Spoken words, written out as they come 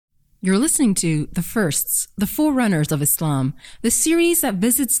You're listening to The Firsts, the Forerunners of Islam, the series that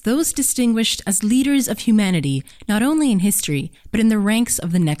visits those distinguished as leaders of humanity, not only in history, but in the ranks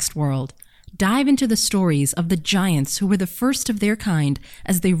of the next world. Dive into the stories of the giants who were the first of their kind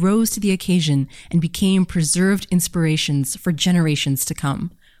as they rose to the occasion and became preserved inspirations for generations to come.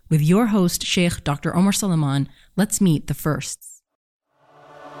 With your host, Sheikh Dr. Omar Salaman, let's meet the firsts.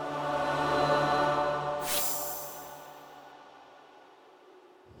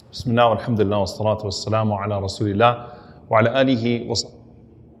 Bismillah, alhamdulillah, wa salatu wa salamu ala rasulillah wa ala alihi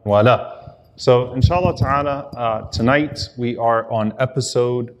wa ala. So, inshallah ta'ala, tonight we are on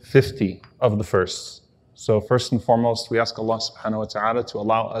episode 50 of the first. So, first and foremost, we ask Allah subhanahu wa ta'ala to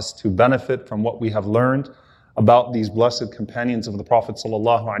allow us to benefit from what we have learned about these blessed companions of the Prophet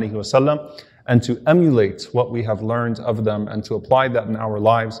sallallahu alaihi wasallam, and to emulate what we have learned of them and to apply that in our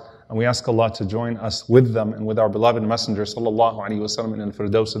lives. And we ask Allah to join us with them and with our beloved Messenger sallallahu alaihi wasallam in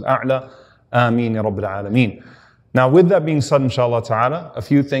al-Firdaus al-A'la. Ameen ya Rabbil Alameen. Now, with that being said, inshallah ta'ala, a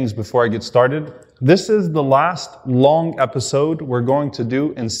few things before I get started. This is the last long episode we're going to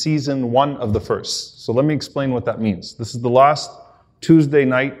do in season 1 of the first. So let me explain what that means. This is the last Tuesday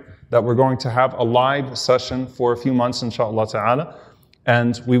night that we're going to have a live session for a few months, inshallah ta'ala.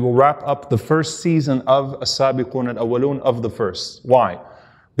 And we will wrap up the first season of As-Sabiqun al-Awwalun of the first. Why?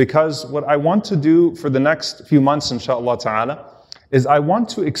 Because what I want to do for the next few months, inshallah ta'ala, is I want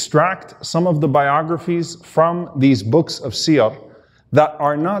to extract some of the biographies from these books of Siyar that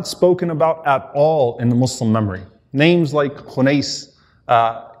are not spoken about at all in the Muslim memory. Names like Khunais,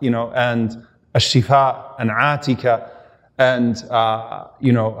 and Ash-Shifa, and Atika, and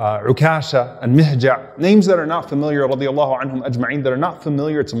Ukasha, and Mihja. Names that are not familiar, radiyallahu anhum ajma'in, that are not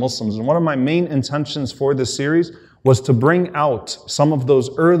familiar to Muslims. And one of my main intentions for this series was to bring out some of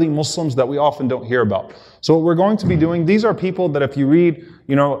those early Muslims that we often don't hear about. So what we're going to be doing, these are people that if you read,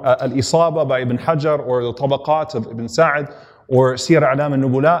 Al-Isaba by Ibn Hajar, or the Tabaqat of Ibn Sa'id, or Siyar A'lam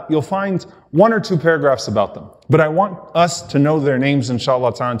al-Nubula, you'll find 1 or 2 paragraphs about them. But I want us to know their names,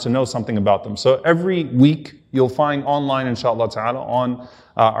 inshallah ta'ala, and to know something about them. So every week, you'll find online, inshallah ta'ala, on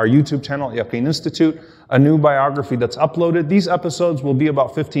our YouTube channel, Yaqeen Institute, a new biography that's uploaded. These episodes will be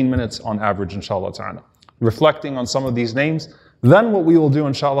about 15 minutes on average, inshallah ta'ala, reflecting on some of these names. Then what we will do,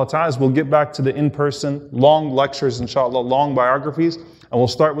 inshallah ta'ala, is we'll get back to the in-person long lectures, inshallah, long biographies, and we'll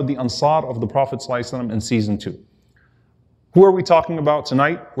start with the Ansar of the Prophet ﷺ in season 2. Who are we talking about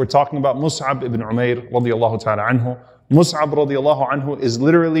tonight? We're talking about Musab ibn Umair radiyallahu ta'ala anhu. Musab radiyallahu anhu is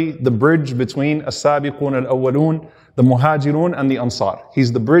literally the bridge between As-Sabiqun al-Awwalun, the Muhajirun, and the Ansar.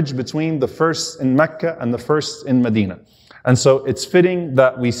 He's the bridge between the first in Mecca and the first in Medina. And so it's fitting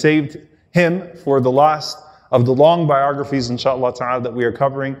that we saved him for the last of the long biographies, inshallah ta'ala, that we are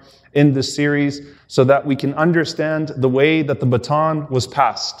covering in this series, so that we can understand the way that the baton was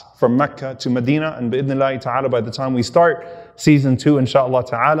passed from Mecca to Medina. And bi'idhnillahi ta'ala, by the time we start season 2, inshallah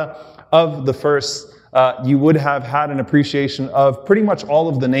ta'ala, of the first, you would have had an appreciation of pretty much all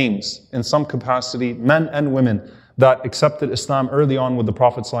of the names in some capacity, men and women, that accepted Islam early on with the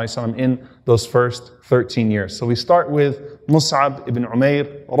Prophet ﷺ in those first 13 years. So we start with Musab ibn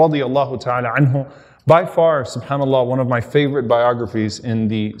Umair radiyallahu ta'ala anhu. By far, subhanAllah, one of my favorite biographies in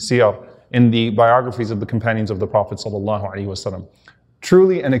the Siyar, in the biographies of the companions of the Prophet ﷺ.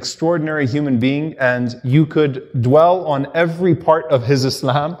 Truly an extraordinary human being, and you could dwell on every part of his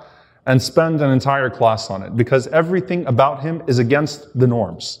Islam and spend an entire class on it, because everything about him is against the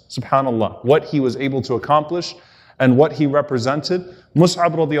norms. Subhanallah, what he was able to accomplish and what he represented.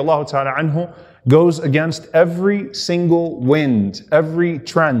 Mus'ab radiyallahu ta'ala anhu goes against every single wind, every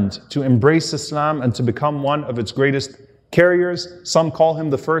trend to embrace Islam and to become one of its greatest carriers. Some call him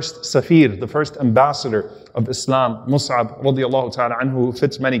the first Safir, the first ambassador of Islam. Mus'ab radiyallahu ta'ala anhu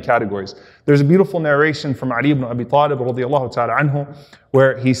fits many categories. There's a beautiful narration from Ali ibn Abi Talib radiyallahu ta'ala anhu,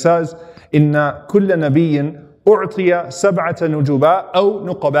 where he says, "Inna kulla nabiyyin u'tiya sab'ata nujuba aw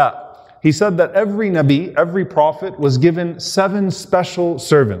nuqaba." He said that every Nabi, every prophet was given 7 special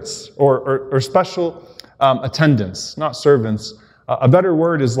servants or special attendants, not servants. A better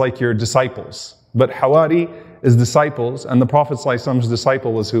word is like your disciples. But Hawari is disciples, and the Prophet ﷺ's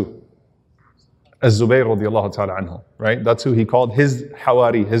disciple was who? Az-Zubayr radiyallahu ta'ala anhu, right? That's who he called his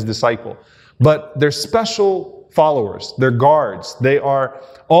Hawari, his disciple. But they're special followers, they're guards, they are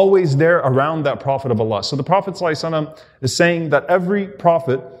always there around that Prophet of Allah. So the Prophet ﷺ is saying that every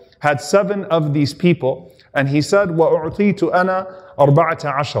prophet had 7 of these people, and he said, وَأُعْطِيتُ أَنَا أَرْبَعَةَ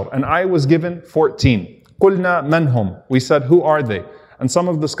عَشَرٍ, and I was given 14. قُلْنَا مَنْ هُمْ, we said, who are they? And some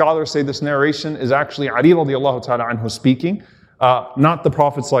of the scholars say this narration is actually Ali radiallahu ta'ala anhu speaking, not the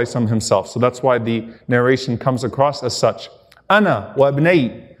Prophet ﷺ himself. So that's why the narration comes across as such. أَنَا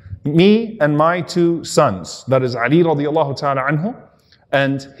وَابْنَيْ, Me and my two sons, that is Ali radiallahu ta'ala anhu,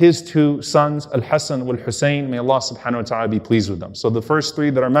 and his two sons, Al-Hasan wal-Husayn, may Allah subhanahu wa ta'ala be pleased with them. So the first three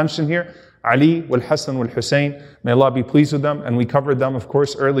that are mentioned here, Ali, wal-Hasan, wal-Husayn, may Allah be pleased with them, and we covered them, of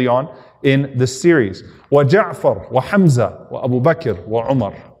course, early on in this series. وَجَعْفَرْ وَحَمْزَةْ وَأَبُو بَكْرْ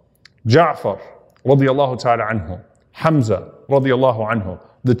وَعُمَرْ. Ja'far, radiallahu ta'ala anhu, Hamza, radiallahu anhu,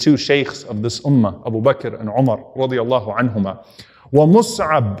 the two shaykhs of this ummah, Abu Bakr and Umar, radiallahu anhuma.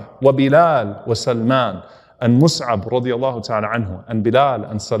 وَمُصْعَبْ وَبِلَال وَسَلْمَانْ, and Musab, radiallahu ta'ala anhu, and Bilal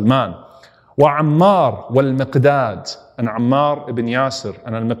and Salman. وَعَمَّارْ وَالْمِقْدَادْ, and Ammar ibn Yasir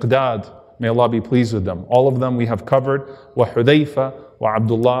and Al-Miqdad, may Allah be pleased with them. All of them we have covered. وَحُذَيْفَ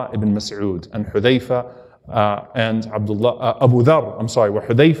وَعَبْدُاللَّهِ ibn Mas'ud, and Hudayfa and Abdullah, Abu Dhar,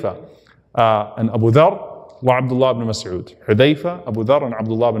 وَحُذَيْفَ and Abu Dhar وَعَبْدُاللَّهِ ibn Mas'ud. Hudayfa, Abu Dhar and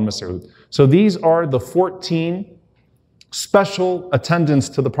Abdullah ibn Mas'ud. So these are the 14 special attendants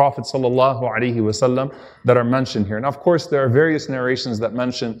to the Prophet ﷺ that are mentioned here. And of course, there are various narrations that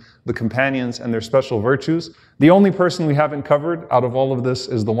mention the companions and their special virtues. The only person we haven't covered out of all of this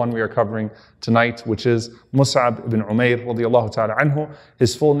is the one we are covering tonight, which is Musab ibn Umair radiallahu ta'ala anhu.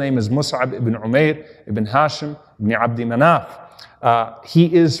 His full name is Musab ibn Umair ibn Hashim ibn Abdi Manaf.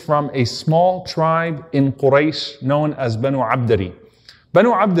 He is from a small tribe in Quraysh known as Banu Abdari.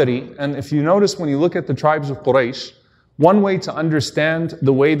 Banu Abdari, and if you notice when you look at the tribes of Quraysh, one way to understand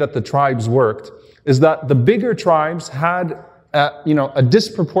the way that the tribes worked is that the bigger tribes had a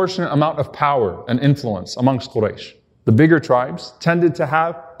disproportionate amount of power and influence amongst Quraysh. The bigger tribes tended to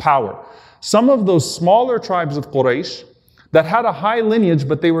have power. Some of those smaller tribes of Quraysh that had a high lineage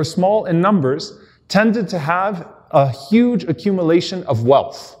but they were small in numbers tended to have a huge accumulation of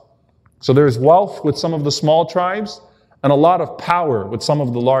wealth. So there's wealth with some of the small tribes and a lot of power with some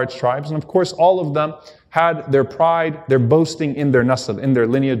of the large tribes. And of course, all of them had their pride, their boasting in their nasl, in their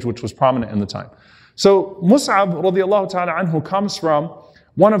lineage, which was prominent in the time. So Mus'ab radiallahu ta'ala anhu comes from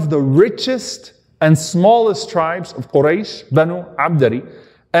one of the richest and smallest tribes of Quraysh, Banu Abdari,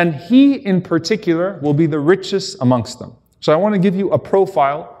 and he in particular will be the richest amongst them. So I want to give you a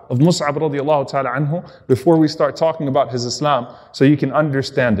profile of Mus'ab radiallahu ta'ala anhu before we start talking about his Islam so you can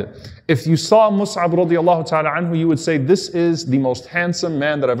understand it. If you saw Mus'ab radiallahu ta'ala anhu, you would say, this is the most handsome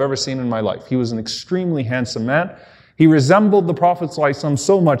man that I've ever seen in my life. He was an extremely handsome man. He resembled the Prophet ﷺ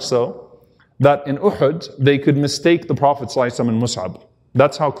so much so that in Uhud, they could mistake the Prophet ﷺ and Mus'ab.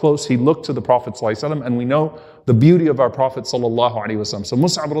 That's how close he looked to the Prophet ﷺ, and we know the beauty of our Prophet ﷺ. So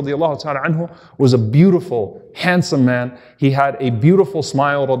Mus'ab radiallahu ta'ala anhu was a beautiful, handsome man. He had a beautiful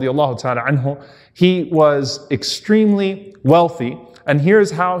smile radiallahu ta'ala anhu. He was extremely wealthy, and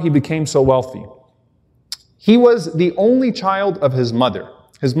here's how he became so wealthy. He was the only child of his mother.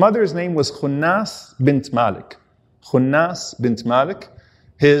 His mother's name was Khunnas bint Malik. Khunnas bint Malik.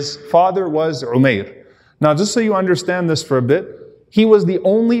 His father was Umair. Now just so you understand this for a bit, he was the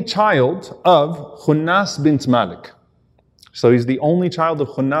only child of Khunnas bint Malik. So he's the only child of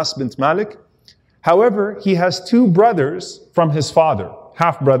Khunnas bint Malik. However, he has two brothers from his father,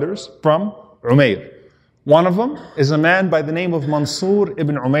 half-brothers from Umair. One of them is a man by the name of Mansur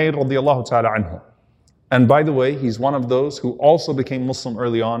ibn Umair radiallahu ta'ala anhu. And by the way, he's one of those who also became Muslim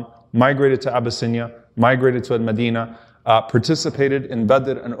early on, migrated to Abyssinia, migrated to Al-Madinah, participated in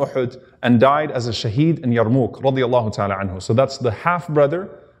Badr and Uhud, and died as a shaheed in Yarmouk radiallahu ta'ala anhu. So that's the half-brother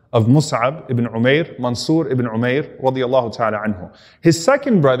of Mus'ab ibn Umair, Mansur ibn Umair radiallahu ta'ala anhu. His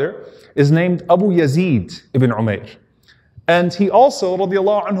second brother is named Abu Yazid ibn Umair. And he also,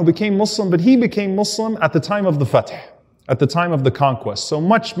 radiallahu anhu, became Muslim, but he became Muslim at the time of the Fath, at the time of the conquest. So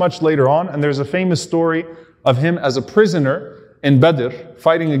much, much later on, and there's a famous story of him as a prisoner in Badr,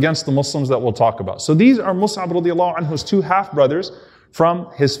 fighting against the Muslims that we'll talk about. So these are Mus'ab radiallahu anhu's two half-brothers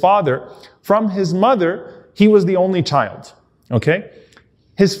from his father. From his mother, he was the only child. Okay?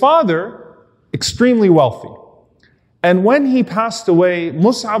 His father, extremely wealthy. And when he passed away,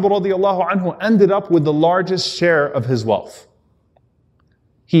 Mus'ab radiallahu anhu ended up with the largest share of his wealth.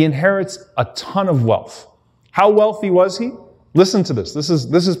 He inherits a ton of wealth. How wealthy was he? Listen to this. This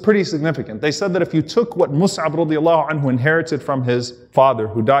is pretty significant. They said that if you took what Mus'ab radiallahu anhu inherited from his father,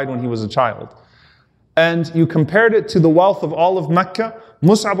 who died when he was a child, and you compared it to the wealth of all of Mecca,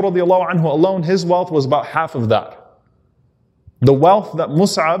 Mus'ab radiallahu anhu alone, his wealth was about half of that. The wealth that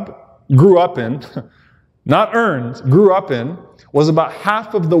Mus'ab grew up in, not earned, grew up in, was about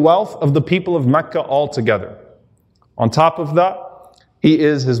half of the wealth of the people of Mecca altogether. On top of that, he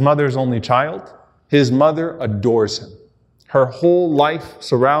is his mother's only child. His mother adores him. Her whole life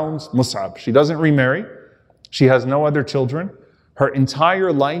surrounds Mus'ab. She doesn't remarry. She has no other children. Her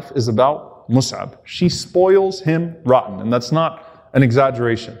entire life is about Mus'ab. She spoils him rotten, and that's not an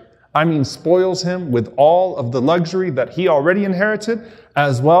exaggeration. I mean spoils him with all of the luxury that he already inherited,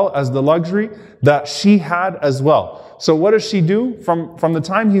 as well as the luxury that she had as well. So what does she do? From the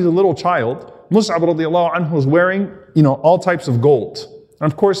time he's a little child, Mus'ab radiallahu anhu is wearing, all types of gold.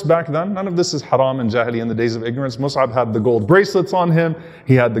 And of course, back then, none of this is haram in Jahiliyyah in the days of ignorance. Mus'ab had the gold bracelets on him.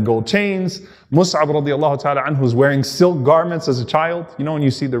 He had the gold chains. Mus'ab radiallahu ta'ala anhu was wearing silk garments as a child. When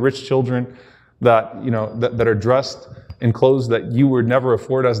you see the rich children that are dressed in clothes that you would never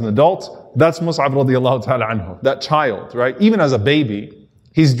afford as an adult, that's Mus'ab radiallahu ta'ala anhu. That child, right? Even as a baby,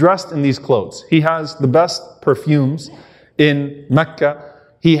 he's dressed in these clothes. He has the best perfumes in Mecca.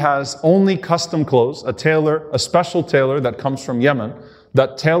 He has only custom clothes, a special tailor that comes from Yemen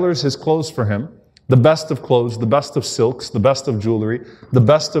that tailors his clothes for him. The best of clothes, the best of silks, the best of jewelry, the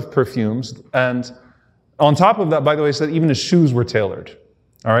best of perfumes. And on top of that, by the way, he said even his shoes were tailored.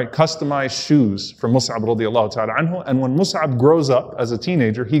 All right, customized shoes for Mus'ab radiallahu ta'ala anhu. And when Mus'ab grows up as a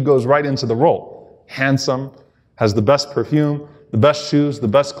teenager, he goes right into the role. Handsome, has the best perfume, the best shoes, the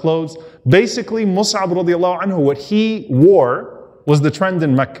best clothes. Basically, Mus'ab radiallahu anhu, what he wore was the trend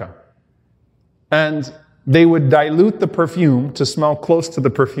in Mecca. And they would dilute the perfume to smell close to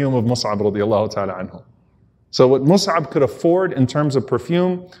the perfume of Mus'ab radiallahu ta'ala anhu. So what Mus'ab could afford in terms of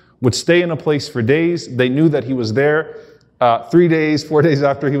perfume would stay in a place for days. They knew that he was there 3 days, 4 days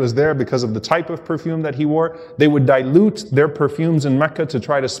after he was there because of the type of perfume that he wore. They would dilute their perfumes in Mecca to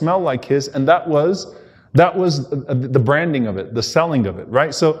try to smell like his, and that was the branding of it, the selling of it,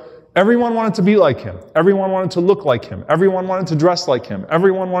 right? So everyone wanted to be like him. Everyone wanted to look like him. Everyone wanted to dress like him.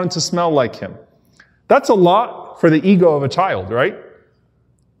 Everyone wanted to smell like him. That's a lot for the ego of a child, right?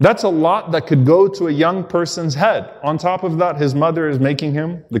 That's a lot that could go to a young person's head. On top of that, his mother is making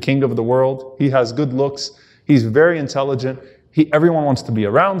him the king of the world. He has good looks. He's very intelligent. Everyone wants to be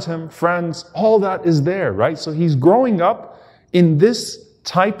around him, friends, all that is there, right? So he's growing up in this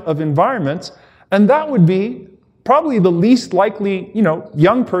type of environment, and that would be probably the least likely,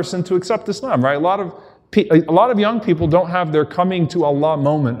 young person to accept Islam, right? A lot of young people don't have their coming to Allah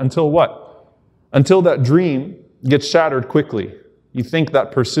moment until what? Until that dream gets shattered quickly. You think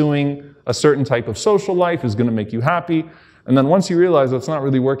that pursuing a certain type of social life is going to make you happy. And then once you realize that's not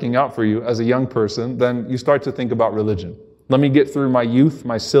really working out for you as a young person, then you start to think about religion. Let me get through my youth,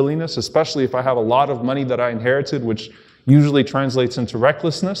 my silliness, especially if I have a lot of money that I inherited, which usually translates into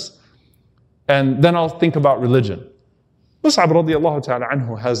recklessness. And then I'll think about religion. Mus'ab radiallahu ta'ala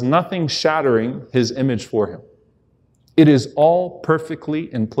anhu has nothing shattering his image for him. It is all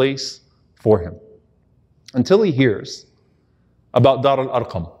perfectly in place for him. Until he hears about Dar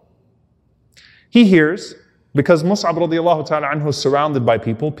al-Arqam. He hears because Mus'ab radiallahu ta'ala anhu is surrounded by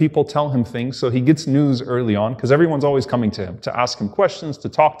people tell him things, so he gets news early on, because everyone's always coming to him, to ask him questions, to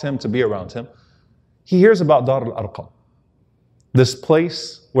talk to him, to be around him. He hears about Dar al-Arqam, this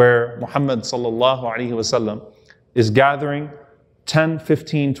place where Muhammad sallallahu alaihi wasallam is gathering 10,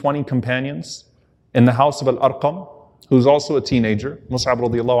 15, 20 companions in the house of Al-Arqam, who's also a teenager. Mus'ab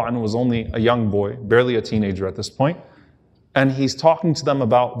radiallahu anhu was only a young boy, barely a teenager at this point. And he's talking to them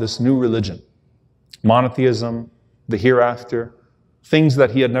about this new religion. Monotheism, the hereafter, things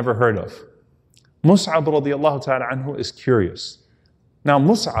that he had never heard of. Mus'ab radiallahu ta'ala anhu is curious. Now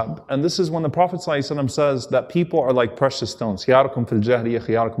Mus'ab, and this is when the Prophet ﷺ says that people are like precious stones. خِيَارُكُمْ فِي الْجَاهِلِيَّةِ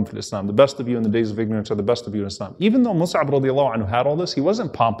خِيَارُكُمْ فِي الْإِسْلَامِ. The best of you in the days of ignorance are the best of you in Islam. Even though Mus'ab radiallahu anhu had all this, he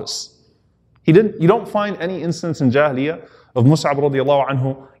wasn't pompous. You don't find any instance in Jahiliyyah of Mus'ab radiallahu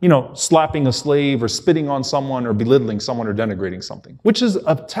anhu, slapping a slave or spitting on someone or belittling someone or denigrating something, which is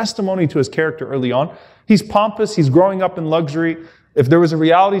a testimony to his character early on. He's pompous, he's growing up in luxury. If there was a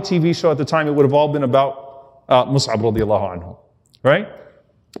reality TV show at the time, it would have all been about Mus'ab radiallahu anhu, right?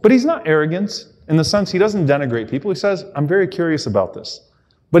 But he's not arrogant in the sense he doesn't denigrate people. He says, I'm very curious about this.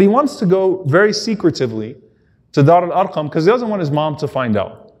 But he wants to go very secretively to Dar al-Arqam because he doesn't want his mom to find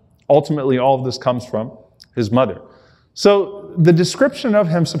out. Ultimately, all of this comes from his mother. So the description of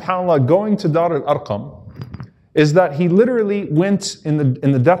him, subhanAllah, going to Dar al-Arqam is that he literally went in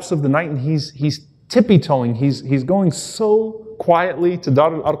the depths of the night and he's tippy-toeing. He's going so quietly to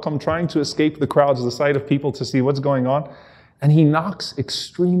Dar al-Arqam, trying to escape the crowds, the sight of people, to see what's going on. And he knocks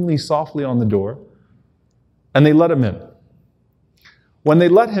extremely softly on the door and they let him in. When they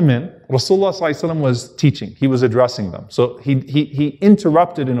let him in, Rasulullah ﷺ was teaching. He was addressing them. So he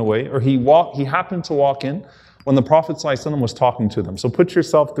interrupted in a way, or he happened to walk in when the Prophet ﷺ was talking to them. So put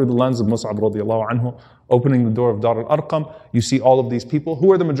yourself through the lens of Mus'ab radiallahu anhu, opening the door of Dar al-Arqam. You see all of these people.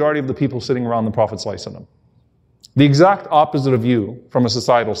 Who are the majority of the people sitting around the Prophet ﷺ? The exact opposite of you from a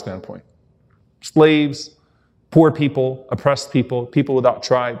societal standpoint. Slaves, poor people, oppressed people, people without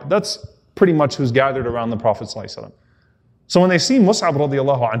tribe. That's pretty much who's gathered around the Prophet ﷺ. So when they see Musab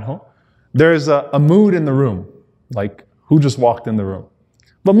radiallahu anhu, there's a mood in the room, like who just walked in the room.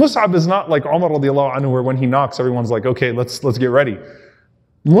 But Musab is not like Umar radiallahu anhu, where when he knocks, everyone's like, okay, let's get ready.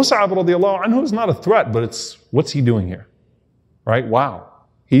 Musab radiallahu anhu is not a threat, but it's, what's he doing here? Right? Wow.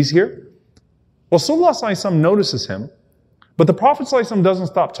 He's here? Rasulullah sallallahu alaihi wasallam notices him, but the Prophet sallallahu alaihi wasallam doesn't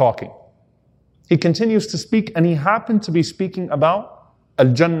stop talking. He continues to speak, and he happened to be speaking about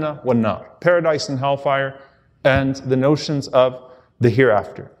al-Jannah wal-Nar, paradise and hellfire, and the notions of the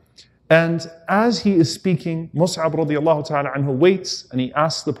hereafter. And as he is speaking, Mus'ab radiallahu ta'ala anhu waits, and he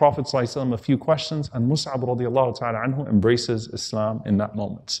asks the Prophet sallallahu alaihi wasallam a few questions, and Mus'ab radiallahu ta'ala anhu embraces Islam in that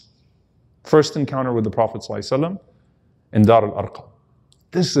moment. First encounter with the Prophet sallallahu alaihi wasallam in Dar al-Arqam.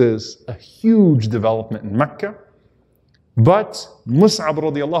 This is a huge development in Mecca, but Mus'ab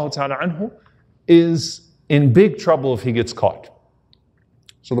radiallahu ta'ala anhu is in big trouble if he gets caught.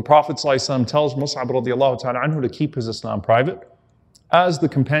 So the Prophet ﷺ tells Mus'ab radiallahu ta'ala anhu to keep his Islam private, as the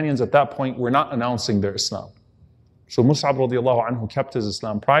companions at that point were not announcing their Islam. So Mus'ab radiallahu anhu kept his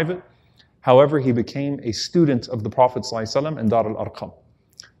Islam private. However, he became a student of the Prophet ﷺ in Dar al-Arqam.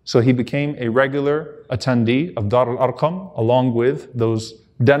 So he became a regular attendee of Dar al-Arqam, along with those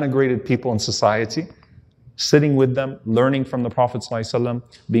denigrated people in society, sitting with them, learning from the Prophet ﷺ,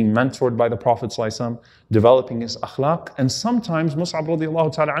 being mentored by the Prophet ﷺ, developing his akhlaq. And sometimes Mus'ab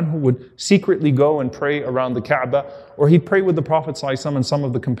radiallahu ta'ala anhu would secretly go and pray around the Kaaba, or he'd pray with the Prophet ﷺ and some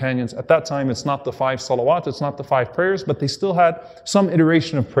of the companions. At that time, it's not the 5 salawat, it's not the 5 prayers, but they still had some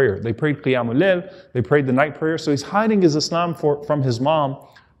iteration of prayer. They prayed Qiyamul Layl, they prayed the night prayer. So he's hiding his Islam from his mom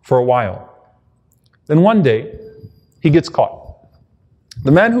for a while. Then one day, he gets caught.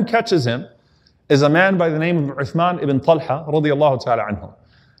 The man who catches him is a man by the name of Uthman ibn Talha radiallahu ta'ala anhu.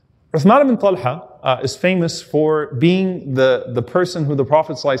 Uthman ibn Talha is famous for being the person who the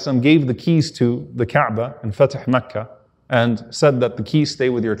Prophet ﷺ gave the keys to the Kaaba in Fatih Mecca and said that the keys stay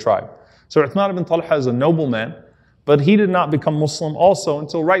with your tribe. So Uthman ibn Talha is a noble man, but he did not become Muslim also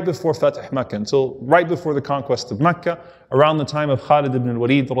until right before Fatih Mecca, until right before the conquest of Mecca, around the time of Khalid ibn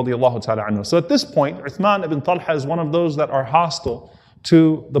al-Walid radiallahu ta'ala anhu. So at this point, Uthman ibn Talha is one of those that are hostile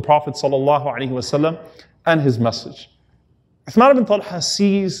to the Prophet ﷺ and his message. Uthman ibn Talha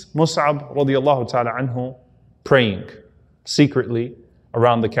sees Mus'ab radiallahu ta'ala anhu praying secretly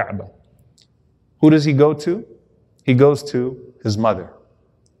around the Kaaba. Who does he go to? He goes to his mother.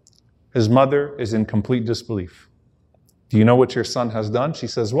 His mother is in complete disbelief. Do you know what your son has done? She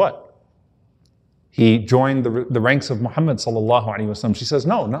says, what? He joined the ranks of Muhammad sallallahu alaihi wasallam. She says,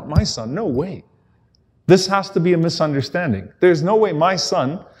 no, not my son, no way. This has to be a misunderstanding. There's no way my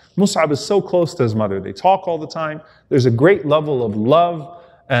son, Mus'ab, is so close to his mother. They talk all the time. There's a great level of love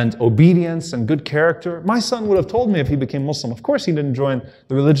and obedience and good character. My son would have told me if he became Muslim. Of course he didn't join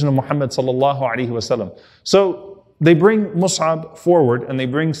the religion of Muhammad sallallahu alaihi wasallam. So they bring Mus'ab forward, and they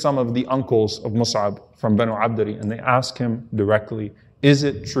bring some of the uncles of Mus'ab from Banu Abdari, and they ask him directly, is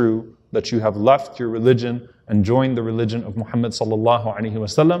it true that you have left your religion and joined the religion of Muhammad sallallahu alaihi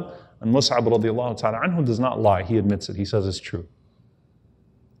wasallam? And Mus'ab radiallahu ta'ala anhu does not lie. He admits it. He says it's true.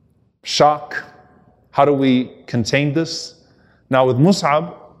 Shock. How do we contain this? Now with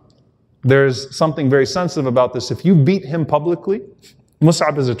Mus'ab, there's something very sensitive about this. If you beat him publicly,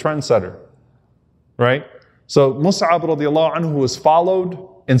 Mus'ab is a trendsetter. Right? So Mus'ab radiallahu anhu, who was followed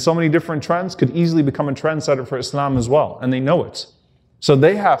in so many different trends, could easily become a trendsetter for Islam as well. And they know it. So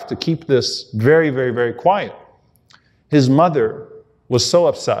they have to keep this very, very, very quiet. His mother was so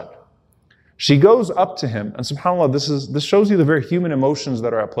upset. She goes up to him, and subhanAllah, this shows you the very human emotions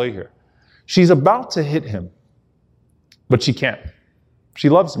that are at play here. She's about to hit him, but she can't. She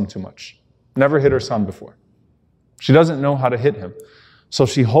loves him too much. Never hit her son before. She doesn't know how to hit him. So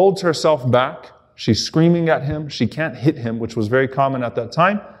she holds herself back. She's screaming at him. She can't hit him, which was very common at that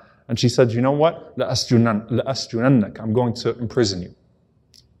time. And she said, you know what? لَأَسْجُنَنَّكَ. I'm going to imprison you.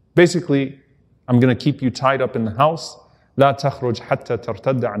 Basically, I'm going to keep you tied up in the house. لا تخرج حتى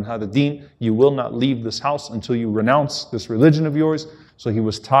ترتد عن هذا الدين. You will not leave this house until you renounce this religion of yours. So he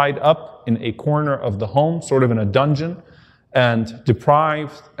was tied up in a corner of the home, sort of in a dungeon, and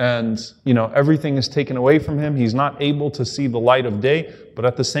deprived, and everything is taken away from him. He's not able to see the light of day, but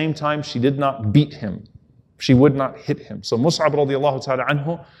at the same time, she did not beat him. She would not hit him. So Mus'ab radiallahu ta'ala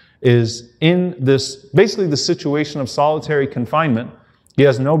anhu is in this, basically the situation of solitary confinement. He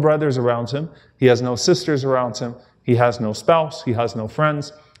has no brothers around him. He has no sisters around him. He has no spouse, he has no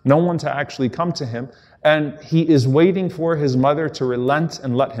friends, no one to actually come to him. And he is waiting for his mother to relent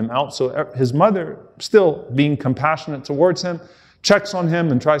and let him out. So his mother, still being compassionate towards him, checks on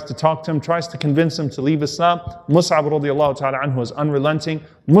him and tries to talk to him, tries to convince him to leave Islam. Mus'ab radiallahu ta'ala anhu is unrelenting.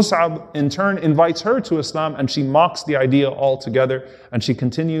 Mus'ab in turn invites her to Islam and she mocks the idea altogether, and she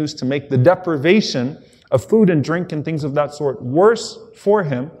continues to make the deprivation of food and drink and things of that sort worse for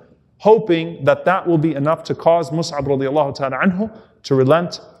him, hoping that that will be enough to cause Mus'ab radiallahu ta'ala anhu to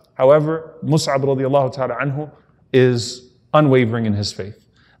relent. However, Mus'ab radiallahu ta'ala anhu is unwavering in his faith.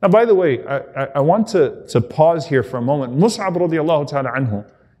 Now, by the way, I want to pause here for a moment. Mus'ab radiallahu ta'ala anhu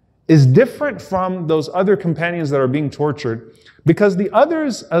is different from those other companions that are being tortured, because the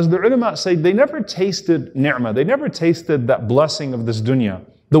others, as the ulama say, they never tasted ni'mah, they never tasted that blessing of this dunya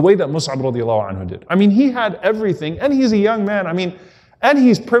the way that Mus'ab radiallahu anhu did. I mean, he had everything, and he's a young man, and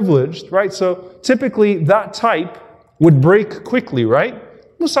he's privileged, right? So typically that type would break quickly, right?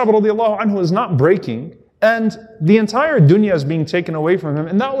 Mus'ab radiallahu anhu is not breaking, and the entire dunya is being taken away from him,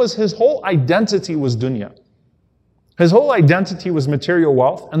 and that was his whole identity, was dunya. His whole identity was material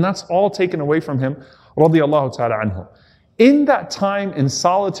wealth, and that's all taken away from him, radiallahu ta'ala anhu. In that time in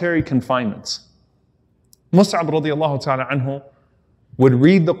solitary confinement, Mus'ab radiallahu ta'ala anhu would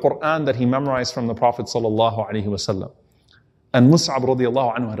read the Quran that he memorized from the Prophet sallallahu alaihi wasallam. And Mus'ab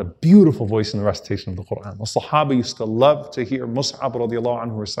radiallahu anhu had a beautiful voice in the recitation of the Quran. The Sahaba used to love to hear Mus'ab radiallahu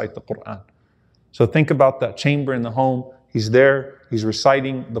anhu recite the Quran. So think about that chamber in the home. He's there, he's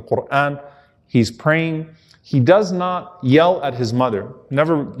reciting the Quran, he's praying. He does not yell at his mother,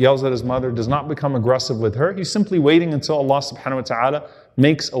 never yells at his mother, does not become aggressive with her. He's simply waiting until Allah subhanahu wa ta'ala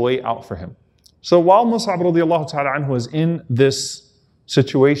makes a way out for him. So while Mus'ab radiallahu ta'ala anhu is in this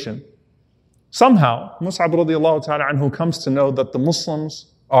situation, somehow Mus'ab radiallahu ta'ala anhu comes to know that the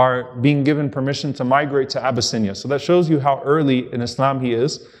Muslims are being given permission to migrate to Abyssinia. So that shows you how early in Islam he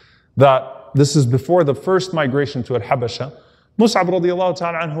is, that this is before the first migration to Al-Habasha. Mus'ab radiallahu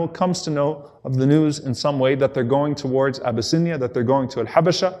ta'ala anhu comes to know of the news in some way that they're going towards Abyssinia, that they're going to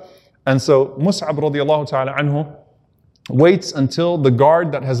Al-Habasha. And so Mus'ab radiallahu ta'ala anhu waits until the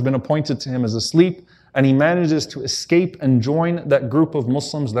guard that has been appointed to him is asleep, and he manages to escape and join that group of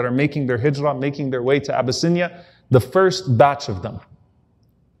Muslims that are making their hijrah, making their way to Abyssinia, the first batch of them.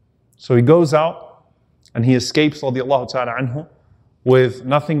 So he goes out and he escapes radiallahu ta'ala anhu with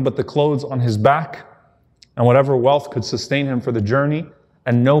nothing but the clothes on his back and whatever wealth could sustain him for the journey,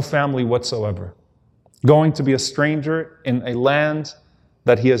 and no family whatsoever. Going to be a stranger in a land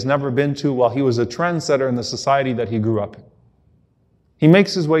that he has never been to, while he was a trendsetter in the society that he grew up in. He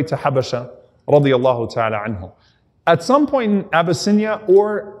makes his way to Habasha, radiallahu ta'ala anhu. At some point in Abyssinia,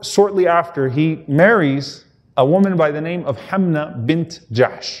 or shortly after, he marries a woman by the name of Hamna bint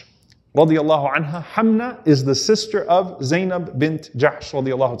Jahsh, radiallahu anha. Hamna is the sister of Zainab bint Jahsh,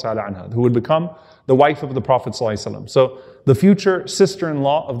 radiallahu ta'ala anha, who would become the wife of the Prophet sallallahu alaihi wasallam. So the future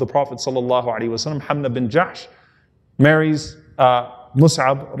sister-in-law of the Prophet sallallahu alaihi wasallam, Hamna bint Jahsh, marries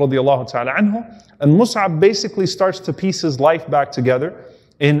Mus'ab radiallahu ta'ala anhu. And Mus'ab basically starts to piece his life back together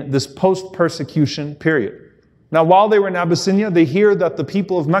in this post-persecution period. Now, while they were in Abyssinia, they hear that the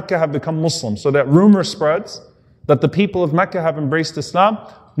people of Mecca have become Muslims. So that rumor spreads that the people of Mecca have embraced Islam.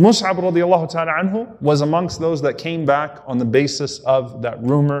 Mus'ab radiallahu ta'ala anhu was amongst those that came back on the basis of that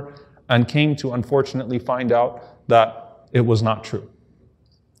rumor, and came to unfortunately find out that it was not true.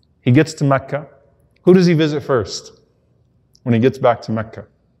 He gets to Mecca. Who does he visit first when he gets back to Mecca?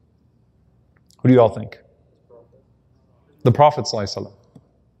 Who do you all think? The Prophet sallallahu alaihi wasallam.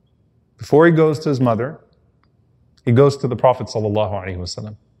 Before he goes to his mother, he goes to the Prophet sallallahu alaihi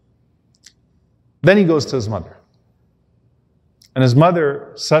wasallam. Then he goes to his mother. And his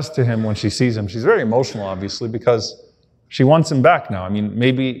mother says to him when she sees him, she's very emotional obviously, because she wants him back now. I mean,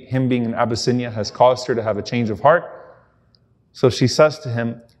 maybe him being in Abyssinia has caused her to have a change of heart. So she says to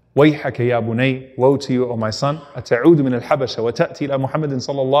him, وَيْحَكَ يَا بُنَيْ, woe to you, O my son, أَتَعُودُ مِنَ الْحَبَشَ وَتَأْتِي إِلَى مُحَمَّدٍ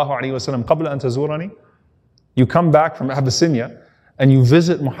صَلَّى اللَّهُ عَلَيْهِ وَسَلَّمْ قَبْلَ أَن تَزُورَنِي. You come back from Abyssinia and you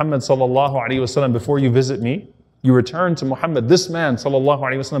visit Muhammad sallallahu alaihi wasallam before you visit me. You return to Muhammad, this man sallallahu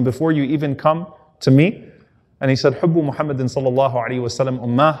alaihi wasallam, before you even come to me. And he said, حُبُّ مُحَمَّدٍ صَلَّى اللَّهُ عَلَيْهِ وَسَلَّمْ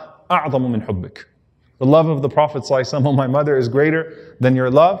أُمَّهُ أَعْظَمُ مِنْ حُبِّكَ. The love of the Prophet ﷺ, oh my mother, is greater than your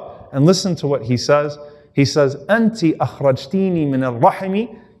love. And listen to what he says. He says, أنت أخرجتيني من الرحم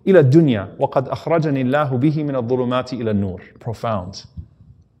إلى الدنيا وقد أخرجني الله به من الظلمات إلى النور. Profound.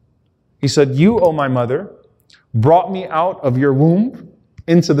 He said, you, O my mother, brought me out of your womb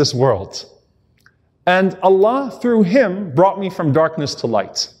into this world. And Allah, through him, brought me from darkness to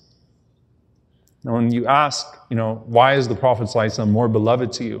light. Now when you ask, why is the Prophet ﷺ more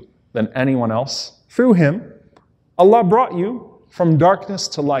beloved to you than anyone else? Through him, Allah brought you from darkness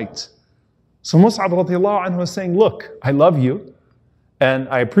to light. So Mus'ab radiallahu anhu is saying, look, I love you and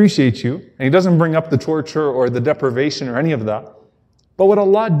I appreciate you. And he doesn't bring up the torture or the deprivation or any of that. But what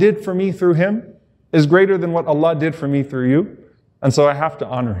Allah did for me through him is greater than what Allah did for me through you. And so I have to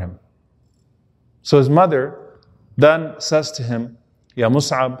honor him. So his mother then says to him, Ya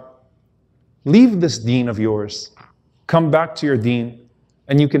Musab, leave this deen of yours. Come back to your deen,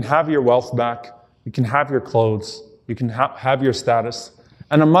 and you can have your wealth back. You can have your clothes. You can have your status.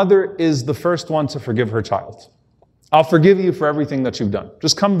 And a mother is the first one to forgive her child. I'll forgive you for everything that you've done.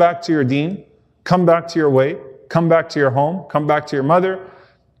 Just come back to your deen. Come back to your way. Come back to your home. Come back to your mother.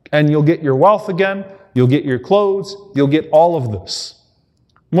 And you'll get your wealth again. You'll get your clothes. You'll get all of this.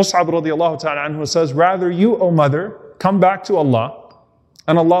 Musab radiallahu ta'ala anhu says, rather you, O mother, come back to Allah,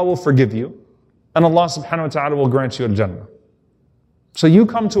 and Allah will forgive you, and Allah subhanahu wa ta'ala will grant you al-Jannah. So you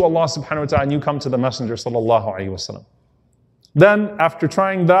come to Allah subhanahu wa ta'ala, and you come to the Messenger sallallahu alayhi wa sallam. Then, after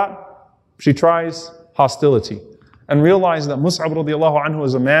trying that, she tries hostility, and realizes that Musab radiallahu anhu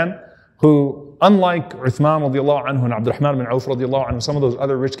is a man who, unlike Uthman radiallahu anhu and Abdurrahman bin Auf radiallahu anhu, some of those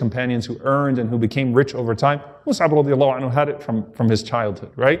other rich companions who earned and who became rich over time, Musab radiallahu anhu had it from his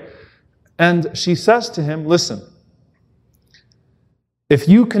childhood, right? And she says to him, listen, if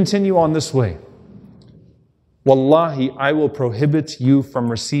you continue on this way, wallahi, I will prohibit you from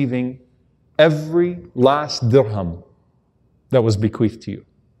receiving every last dirham that was bequeathed to you.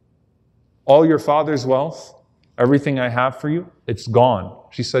 All your father's wealth, everything I have for you, it's gone.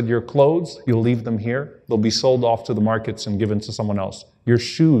 She said, your clothes, you'll leave them here. They'll be sold off to the markets and given to someone else. Your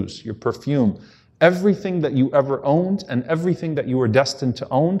shoes, your perfume, everything that you ever owned and everything that you were destined to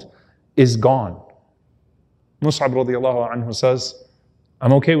own is gone. Mus'ab radiallahu anhu says,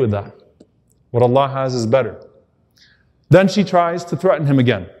 I'm okay with that. What Allah has is better. Then she tries to threaten him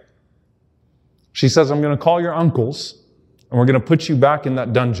again. She says, I'm going to call your uncles and we're going to put you back in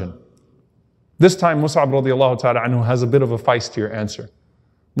that dungeon. This time, Mus'ab radiallahu ta'ala anhu has a bit of a feistier answer.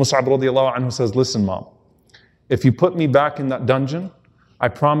 Mus'ab radiallahu anhu says, listen, mom, if you put me back in that dungeon, I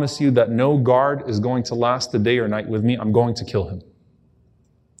promise you that no guard is going to last a day or night with me. I'm going to kill him.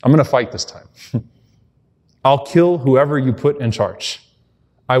 I'm going to fight this time. I'll kill whoever you put in charge.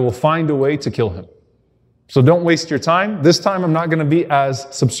 I will find a way to kill him. So don't waste your time. This time I'm not going to be as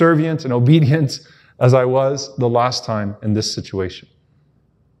subservient and obedient as I was the last time in this situation.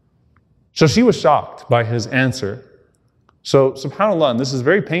 So she was shocked by his answer. So subhanAllah, and this is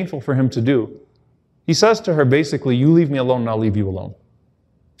very painful for him to do, he says to her basically, you leave me alone and I'll leave you alone.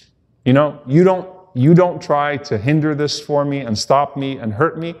 You know, you don't try to hinder this for me and stop me and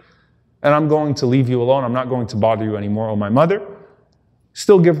hurt me, and I'm going to leave you alone. I'm not going to bother you anymore, oh my mother.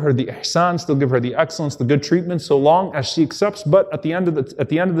 Still give her the ihsan, still give her the excellence, the good treatment, so long as she accepts. But at the end of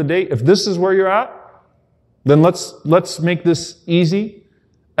the day, if this is where you're at, then let's make this easy.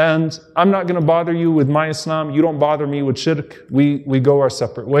 And I'm not going to bother you with my Islam. You don't bother me with shirk. We go our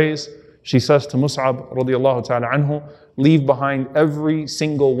separate ways. She says to Mus'ab radiallahu ta'ala anhu, leave behind every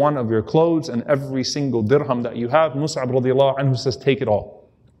single one of your clothes and every single dirham that you have. Mus'ab radiallahu anhu says, take it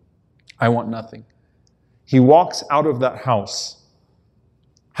all. I want nothing. He walks out of that house,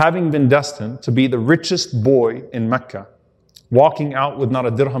 having been destined to be the richest boy in Mecca, walking out with not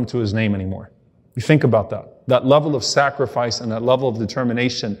a dirham to his name anymore. You think about that. That level of sacrifice and that level of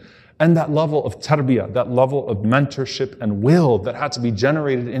determination and that level of tarbiyah, that level of mentorship and will that had to be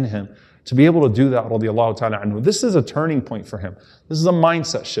generated in him to be able to do that, radiallahu ta'ala anhu. This is a turning point for him. This is a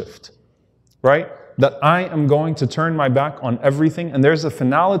mindset shift, right? That I am going to turn my back on everything. And there's a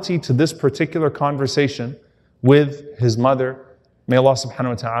finality to this particular conversation with his mother. May Allah subhanahu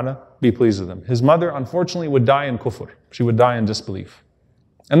wa ta'ala be pleased with him. His mother, unfortunately, would die in kufr. She would die in disbelief.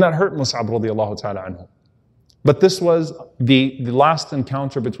 And that hurt Mus'ab radiallahu ta'ala anhu. But this was the last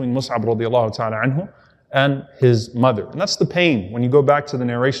encounter between Mus'ab radiallahu ta'ala anhu and his mother. And that's the pain when you go back to the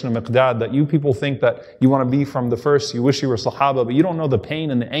narration of Miqdad, that you people think that you want to be from the first, you wish you were Sahaba, but you don't know the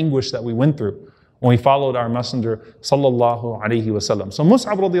pain and the anguish that we went through when we followed our Messenger sallallahu alayhi wasallam. So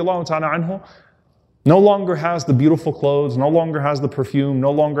Mus'ab radiallahu ta'ala anhu no longer has the beautiful clothes, no longer has the perfume,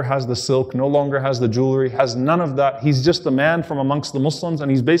 no longer has the silk, no longer has the jewelry, has none of that. He's just a man from amongst the Muslims and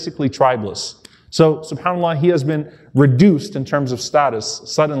he's basically tribeless. So subhanAllah, he has been reduced in terms of status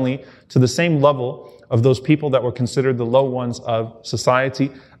suddenly to the same level of those people that were considered the low ones of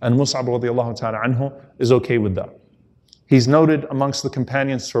society, and Mus'ab radiallahu ta'ala anhu is okay with that. He's noted amongst the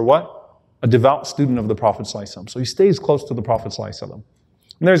companions for what? A devout student of the Prophet ﷺ. So he stays close to the Prophet ﷺ. And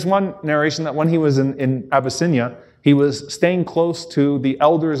there's one narration that when he was in Abyssinia, He was staying close to the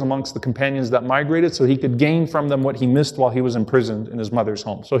elders amongst the companions that migrated so he could gain from them what he missed while he was imprisoned in his mother's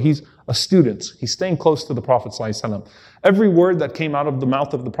home. So he's a student. He's staying close to the Prophet ﷺ. Every word that came out of the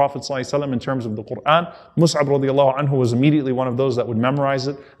mouth of the Prophet ﷺ in terms of the Quran, Musab radiallahu anhu was immediately one of those that would memorize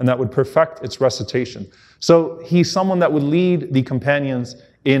it and that would perfect its recitation. So he's someone that would lead the companions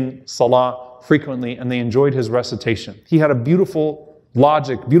in salah frequently, and they enjoyed his recitation. He had a beautiful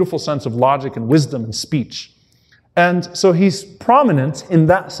sense of logic and wisdom and speech. And so he's prominent in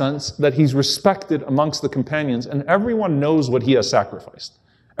that sense that he's respected amongst the companions, and everyone knows what he has sacrificed.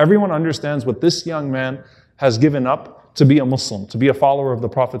 Everyone understands what this young man has given up to be a Muslim, to be a follower of the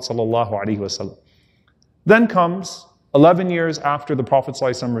Prophet ﷺ. Then comes 11 years after the Prophet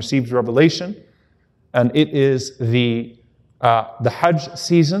ﷺ received revelation, and it is the Hajj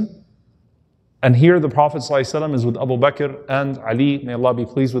season. And here the Prophet ﷺ is with Abu Bakr and Ali, may Allah be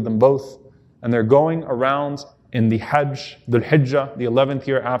pleased with them both, and they're going around in the Hajj, the Hijjah, the 11th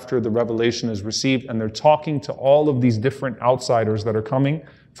year after the revelation is received, and they're talking to all of these different outsiders that are coming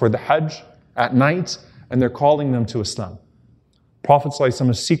for the Hajj at night, and they're calling them to Islam. Prophet ﷺ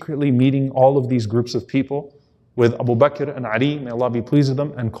is secretly meeting all of these groups of people with Abu Bakr and Ali, may Allah be pleased with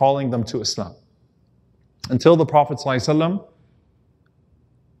them, and calling them to Islam. Until the Prophet ﷺ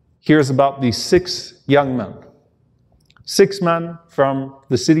hears about these 6 young men. 6 men from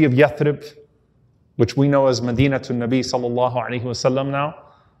the city of Yathrib, which we know as Madinatul Nabi sallallahu alaihi wasallam now.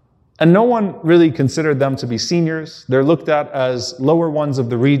 And no one really considered them to be seniors. They're looked at as lower ones of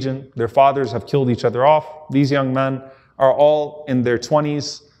the region. Their fathers have killed each other off. These young men are all in their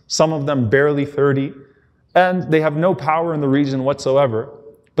 20s, some of them barely 30, and they have no power in the region whatsoever.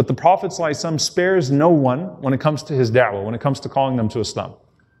 But the Prophet ﷺ spares no one when it comes to his da'wah, when it comes to calling them to Islam.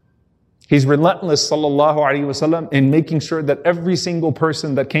 He's relentless, sallallahu alaihi wasallam, in making sure that every single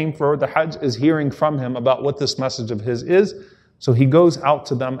person that came for the Hajj is hearing from him about what this message of his is. So he goes out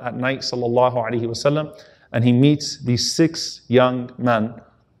to them at night, sallallahu alaihi wasallam, and he meets these 6 young men.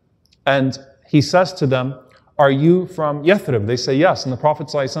 And he says to them, "Are you from Yathrib?" They say, "Yes." And the Prophet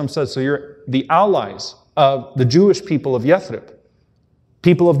ﷺ says, "So you're the allies of the Jewish people of Yathrib,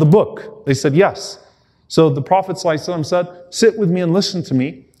 people of the book?" They said, "Yes." So the Prophet ﷺ said, "Sit with me and listen to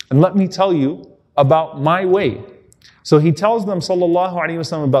me, and let me tell you about my way." So he tells them, sallallahu alaihi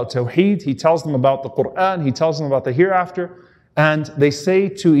wasallam, about Tawheed, he tells them about the Quran, he tells them about the hereafter, and they say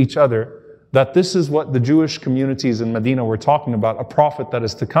to each other that this is what the Jewish communities in Medina were talking about, a prophet that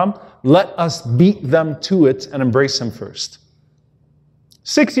is to come. Let us beat them to it and embrace him first.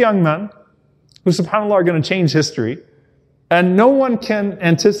 6 young men who, subhanAllah, are going to change history, and no one can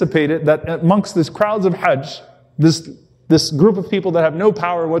anticipate it that amongst this crowds of Hajj, this group of people that have no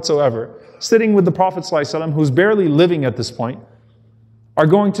power whatsoever, sitting with the Prophet ﷺ, who's barely living at this point, are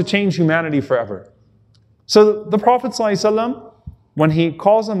going to change humanity forever. So the Prophet ﷺ, when he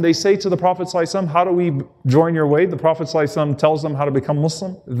calls them, they say to the Prophet ﷺ, "How do we join your way?" The Prophet ﷺ tells them how to become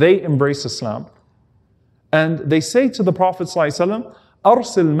Muslim. They embrace Islam. And they say to the Prophet ﷺ,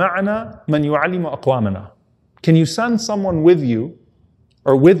 "Arsil ma'ana man yu'allimu aqwamana." Can you send someone with you,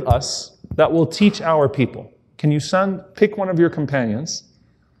 or with us, that will teach our people? Can you pick one of your companions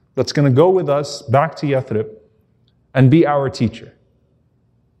that's going to go with us back to Yathrib and be our teacher?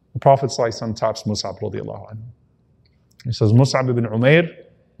 The Prophet ﷺ taps Musab radiallahu anhu. He says, "Musab ibn Umair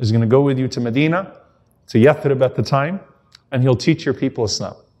is going to go with you to Medina, to Yathrib at the time, and he'll teach your people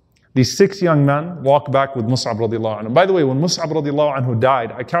Islam." These 6 young men walk back with Musab radiallahu anhu. By the way, when Musab radiallahu anhu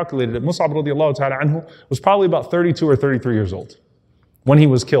died, I calculated it, Musab radiallahu ta'ala anhu was probably about 32 or 33 years old when he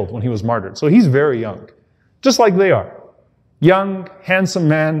was killed, when he was martyred. So he's very young. Just like they are. Young, handsome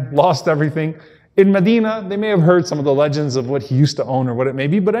man, lost everything. In Medina, they may have heard some of the legends of what he used to own or what it may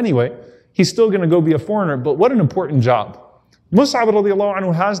be, but anyway, he's still going to go be a foreigner. But what an important job. Mus'ab radiallahu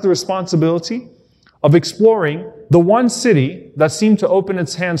anhu has the responsibility of exploring the one city that seemed to open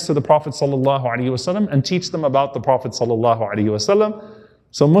its hands to the Prophet sallallahu alaihi wasallam and teach them about the Prophet sallallahu alaihi wasallam.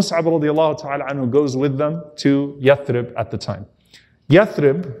 So Mus'ab radiallahu ta'ala anhu goes with them to Yathrib at the time.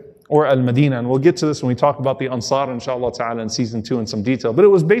 Yathrib, or Al-Madinah, and we'll get to this when we talk about the Ansar, inshallah ta'ala, in season 2 in some detail, but it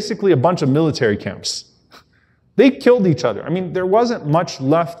was basically a bunch of military camps. They killed each other. I mean, there wasn't much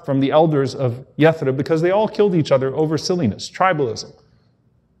left from the elders of Yathrib because they all killed each other over silliness, tribalism.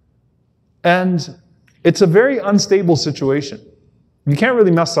 And it's a very unstable situation. You can't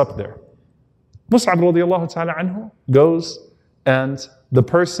really mess up there. Mus'ab radiallahu ta'ala anhu goes, and the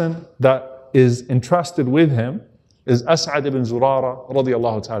person that is entrusted with him is As'ad ibn Zurara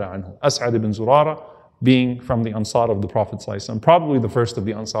radiallahu ta'ala anhu. As'ad ibn Zurara being from the Ansar of the Prophet ﷺ, probably the first of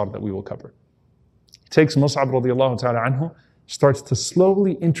the Ansar that we will cover. He takes Mus'ab radiallahu ta'ala anhu, starts to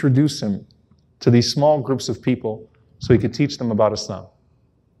slowly introduce him to these small groups of people so he could teach them about Islam.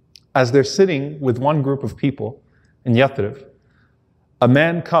 As they're sitting with one group of people in Yathrib, a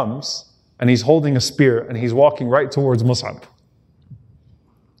man comes and he's holding a spear and he's walking right towards Musab.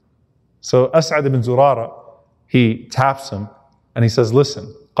 So As'ad ibn Zurara, he taps him and he says,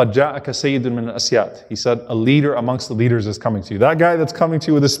 listen, قَدْ جَاءَكَ سَيِّدٌ مِنَ الْأَسْيَادِ. He said, a leader amongst the leaders is coming to you. That guy that's coming to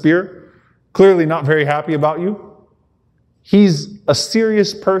you with a spear, clearly not very happy about you. He's a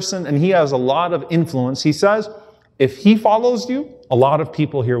serious person and he has a lot of influence. He says, if he follows you, a lot of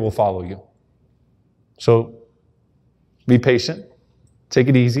people here will follow you. So be patient, take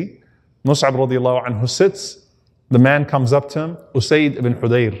it easy. Mus'ab radiallahu anhu sits. The man comes up to him, Usayd ibn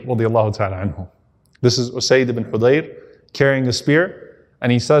Hudayr radiallahu ta'ala anhu. This is Usayd ibn Hudayr carrying a spear.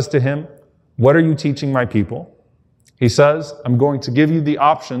 And he says to him, what are you teaching my people? He says, I'm going to give you the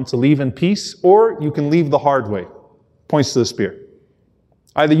option to leave in peace, or you can leave the hard way. Points to the spear.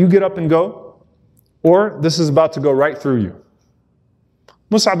 Either you get up and go, or this is about to go right through you.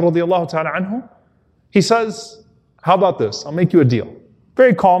 Mus'ab radiallahu ta'ala anhu, he says, how about this? I'll make you a deal.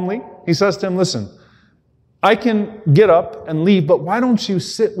 Very calmly, he says to him, listen, I can get up and leave, but why don't you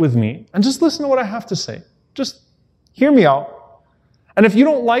sit with me and just listen to what I have to say? Just hear me out. And if you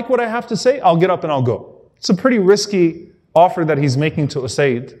don't like what I have to say, I'll get up and I'll go. It's a pretty risky offer that he's making to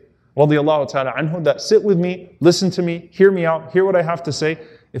Usayd, radiallahu ta'ala anhu, that sit with me, listen to me, hear me out, hear what I have to say.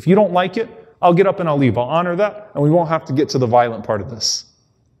 If you don't like it, I'll get up and I'll leave. I'll honor that, and we won't have to get to the violent part of this.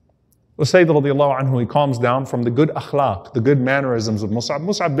 Usayd radiallahu anhu, he calms down from the good akhlaq, the good mannerisms of Mus'ab.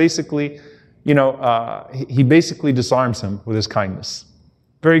 Mus'ab basically, he basically disarms him with his kindness.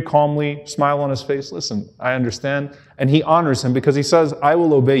 Very calmly, smile on his face, listen, I understand. And he honors him because he says, I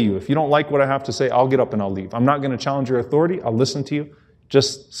will obey you. If you don't like what I have to say, I'll get up and I'll leave. I'm not going to challenge your authority, I'll listen to you.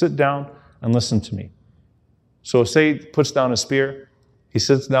 Just sit down and listen to me. So Usayd puts down a spear, he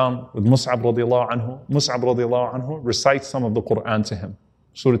sits down with Mus'ab radiallahu anhu. Mus'ab radiallahu anhu recites some of the Quran to him.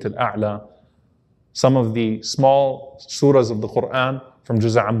 Surah Al-A'la, some of the small surahs of the Quran from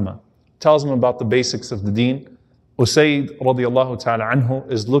Juz' Amma. Tells him about the basics of the deen. Usayd radiallahu ta'ala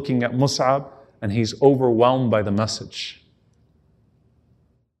anhu is looking at Mus'ab and he's overwhelmed by the message.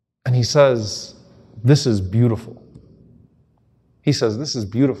 And he says, this is beautiful. He says, this is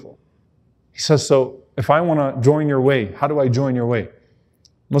beautiful. He says, so if I want to join your way, how do I join your way?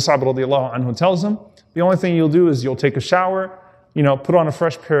 Mus'ab radiallahu anhu tells him, the only thing you'll do is you'll take a shower, put on a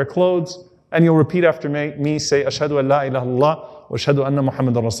fresh pair of clothes, and you'll repeat after me, say, Ashhadu an la ilaha illallah wa ashhadu anna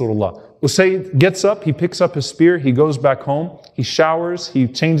Muhammadan Rasulullah. Usayd gets up, he picks up his spear, he goes back home, he showers, he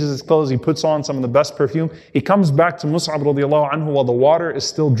changes his clothes, he puts on some of the best perfume. He comes back to Mus'ab radiallahu anhu while the water is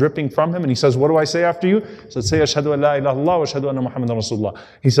still dripping from him, and he says, what do I say after you? He says, say, Ashhadu an la ilaha illallah wa ashhadu anna Muhammadan Rasulullah.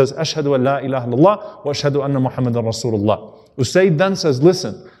 He says, Ashhadu an la ilaha illallah wa ashhadu anna Muhammadan Rasulullah. Usayd then says,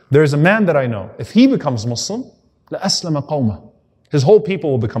 listen, there's a man that I know. If he becomes Muslim, la aslama qawmah. His whole people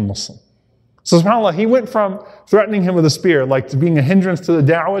will become Muslim. So subhanAllah, he went from threatening him with a spear, like to being a hindrance to the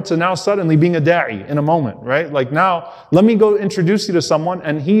da'wah, to now suddenly being a da'i in a moment, right? Like now, let me go introduce you to someone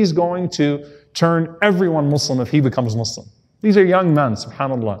and he's going to turn everyone Muslim if he becomes Muslim. These are young men,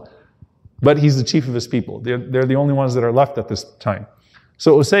 subhanAllah. But he's the chief of his people. They're the only ones that are left at this time.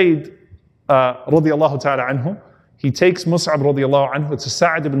 So Usayd, radiallahu ta'ala anhu, he takes Mus'ab radiallahu anhu to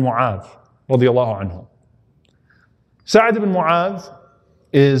Sa'd ibn Mu'adh, radiallahu anhu. Sa'd ibn Mu'adh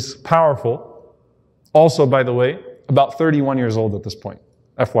is powerful. Also, by the way, about 31 years old at this point.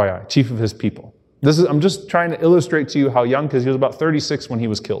 FYI, chief of his people. I'm just trying to illustrate to you how young, because he was about 36 when he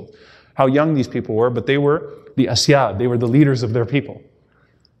was killed. How young these people were, but they were the asyad, they were the leaders of their people.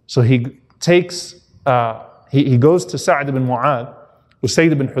 So he takes, he goes to Sa'd ibn Mu'adh,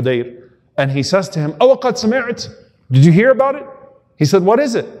 Usayd ibn Hudayr, and he says to him, "Awaqad sami'at? Did you hear about it?" He said, "What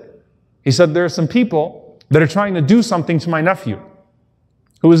is it?" He said, "There are some people that are trying to do something to my nephew."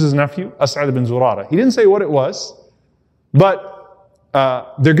 Who is his nephew? As'ad ibn Zurara. He didn't say what it was, but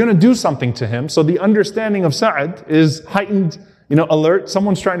they're going to do something to him. So the understanding of Sa'd is heightened, alert.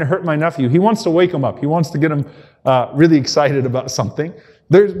 Someone's trying to hurt my nephew. He wants to wake him up. He wants to get him really excited about something.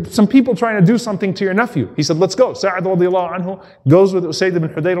 There's some people trying to do something to your nephew. He said, let's go. Sa'd radiallahu anhu goes with Usayd ibn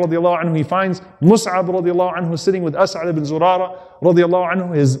Hudayr radiallahu anhu. He finds Mus'ab radiallahu anhu sitting with As'ad ibn Zurara radiallahu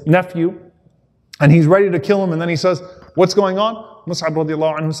anhu, his nephew, and he's ready to kill him. And then he says, what's going on? Mus'ab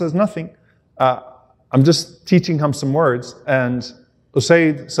radiallahu anhu says, nothing. I'm just teaching him some words. And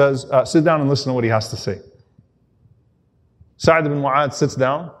Usayd says, sit down and listen to what he has to say. Sa'd ibn Mu'adh sits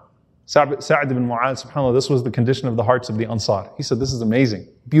down. Sa'd ibn Mu'adh, subhanAllah, this was the condition of the hearts of the Ansar. He said, this is amazing,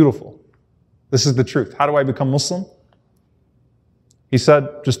 beautiful. This is the truth. How do I become Muslim? He said,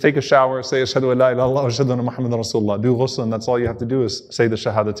 just take a shower, say, Ashhadu an la ilaha illallah wa ashhadu anna Muhammadan Rasulullah. Do ghusl, and that's all you have to do is say the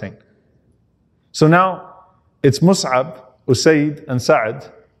shahadatain. So now, it's Musab, Usaid, and Sa'ad.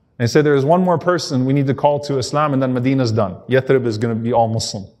 And they say there is one more person we need to call to Islam and then Medina's done. Yathrib is going to be all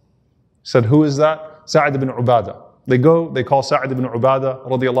Muslim. He said, who is that? Sa'ad ibn Ubadah. They go, they call Sa'ad ibn Ubadah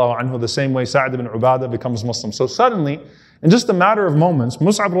radiallahu anhu the same way Sa'ad ibn Ubadah becomes Muslim. So suddenly, in just a matter of moments,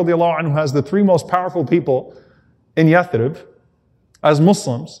 Mus'ab radiallahu anhu has the three most powerful people in Yathrib as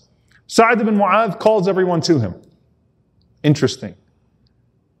Muslims. Sa'ad ibn Mu'adh calls everyone to him. Interesting.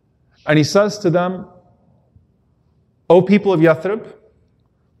 And he says to them, O people of Yathrib,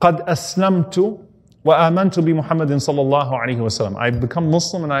 قَدْ أَسْلَمْتُ وَآمَنْتُ بِمُحَمَّدٍ صَلَّى اللَّهُ عَلَيْهِ وَسَلَّمَ. I've become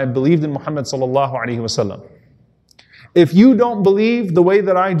Muslim and I have believed in Muhammad sallallahu alayhi wasallam. If you don't believe the way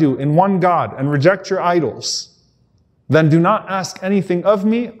that I do in one God and reject your idols, then do not ask anything of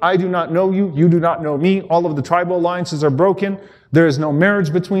me. I do not know you. You do not know me. All of the tribal alliances are broken. There is no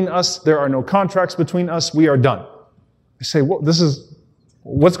marriage between us. There are no contracts between us. We are done. They say, well,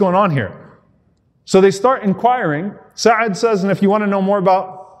 what's going on here? So they start inquiring. Sa'ad says, and if you want to know more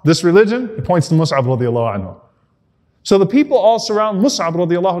about this religion, he points to Mus'ab radiallahu anhu. So the people all surround Mus'ab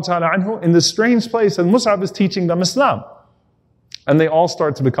radiallahu ta'ala anhu in this strange place, and Mus'ab is teaching them Islam. And they all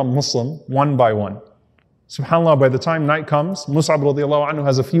start to become Muslim one by one. SubhanAllah, by the time night comes, Mus'ab radiallahu anhu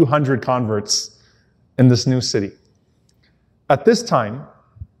has a few hundred converts in this new city. At this time,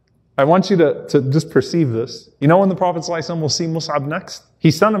 I want you to just perceive this. You know when the Prophet ﷺ will see Mus'ab next?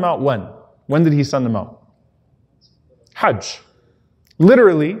 He sent him out when? When did he send him out? Hajj.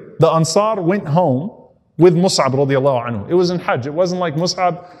 Literally, the Ansar went home with Mus'ab radiallahu anhu. It was in Hajj. It wasn't like,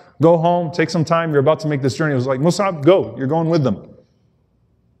 Mus'ab, go home, take some time, you're about to make this journey. It was like, Mus'ab, go, you're going with them.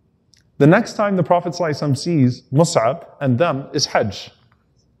 The next time the Prophet ﷺ sees Mus'ab and them is Hajj.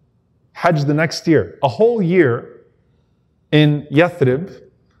 Hajj the next year. A whole year in Yathrib,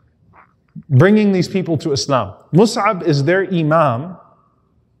 bringing these people to Islam. Mus'ab is their imam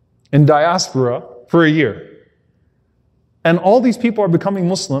in diaspora for a year. And all these people are becoming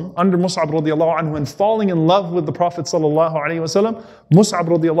Muslim under Mus'ab radiallahu anhu and falling in love with the Prophet sallallahu alaihi wasallam. Mus'ab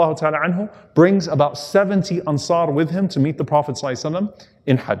radiallahu ta'ala anhu brings about 70 Ansar with him to meet the Prophet sallallahu alaihi wasallam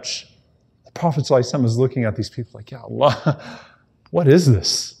in Hajj. The Prophet sallallahu alaihi wasallam is looking at these people like, Ya Allah, what is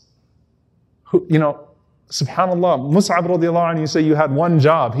this? Subhanallah, Mus'ab radiallahu anhu, you say you had one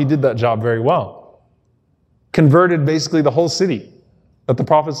job, he did that job very well. Converted basically the whole city that the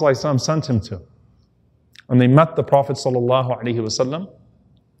Prophet sallallahu alaihi wasallam sent him to. And they met the Prophet ﷺ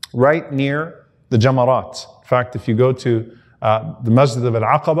right near the Jamarat. In fact, if you go to the Masjid of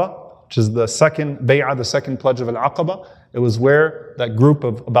Al-Aqaba, which is the second bay'ah, the second pledge of Al-Aqaba, it was where that group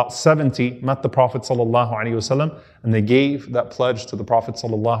of about 70 met the Prophet ﷺ, and they gave that pledge to the Prophet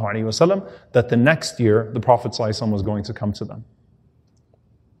ﷺ that the next year the Prophet ﷺ was going to come to them.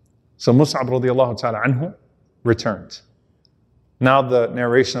 So Mus'ab radiallahu ta'ala anhu returned. Now the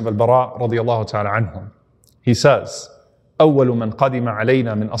narration of Al-Bara radiallahu ta'ala anhu. He says, أول من قدم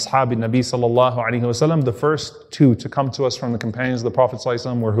علينا من أصحاب النبي صلى الله عليه وسلم. The first two to come to us from the companions of the Prophet صلى الله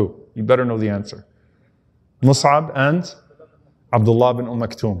عليه وسلم were who? You better know the answer. Mus'ab and Abdullah bin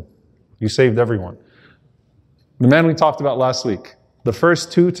Maktoum. You saved everyone. The man we talked about last week. The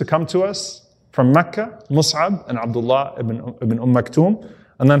first two to come to us from Mecca, Mus'ab and Abdullah ibn Maktoum.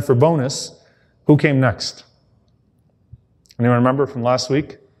 And then for bonus, who came next? Anyone remember from last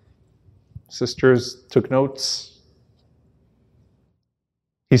week? Sisters took notes.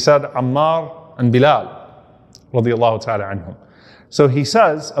 He said Ammar and Bilal radiyallahu ta'ala anhum. So he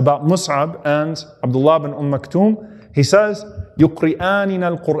says about Mus'ab and Abdullah bin Maktoum, he says,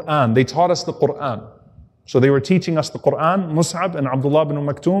 يُقْرِآنِنَا الْقُرْآنِ. They taught us the Qur'an. So they were teaching us the Qur'an. Mus'ab and Abdullah bin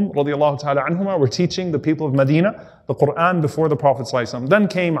Maktoum radiyallahu ta'ala anhuma were teaching the people of Medina the Qur'an before the Prophet ﷺ. Then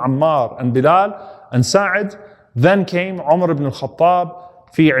came Ammar and Bilal and Sa'id. Then came Umar ibn al-Khattab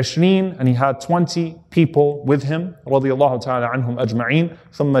في 20, and he had 20 people with him رضي الله تعالى عنهم أجمعين.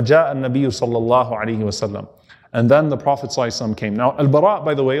 ثم جاء النبي صلى الله عليه وسلم. And then the Prophet ﷺ came. Now Al-Bara,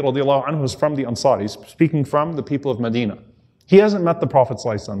 by the way, رضي الله عنه, is from the Ansar. He's speaking from the people of Medina. He hasn't met the Prophet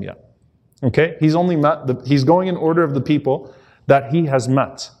ﷺ yet. Okay? He's going in order of the people that he has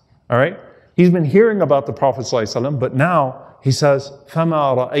met. Alright? He's been hearing about the Prophet ﷺ, but now he says,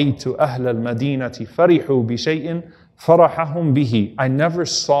 فَمَا رَأَيْتُ أَهْلَ الْمَدِينَةِ فَرِحُوا بِشَيْءٍ فرحهم به. I never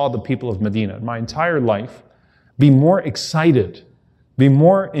saw the people of Medina in my entire life be more excited, be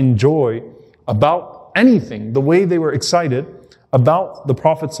more in joy about anything, the way they were excited about the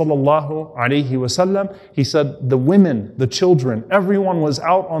Prophet sallallahu alaihi wasallam. He said the women, the children, everyone was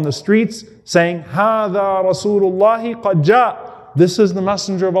out on the streets saying, هَذَا رَسُولُ اللَّهِ قَدْ جَاء. This is the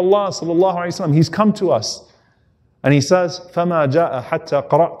Messenger of Allah sallallahu alaihi wasallam. He's come to us. And he says, فَمَا جَاءَ حَتَّى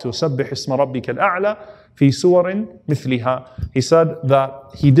قَرَأْتُ سَبِّحِ اسْمَ رَبِّكَ الْأَعْلَى في سور مثلها. He said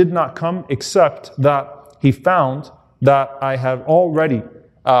that he did not come except that he found that I have already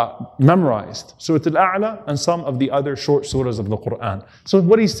memorized Surah Al-A'la and some of the other short surahs of the Quran. So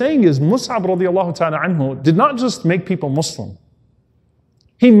what he's saying is Musab radiallahu ta'ala anhu did not just make people Muslim.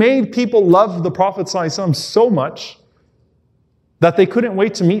 He made people love the Prophet ﷺ so much that they couldn't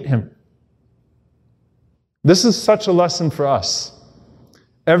wait to meet him. This is such a lesson for us.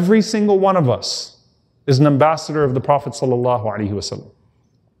 Every single one of us is an ambassador of the Prophet ﷺ.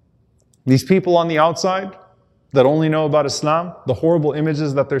 These people on the outside that only know about Islam, the horrible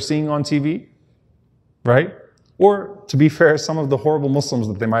images that they're seeing on TV, right? Or, to be fair, some of the horrible Muslims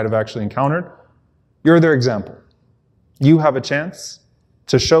that they might have actually encountered, you're their example. You have a chance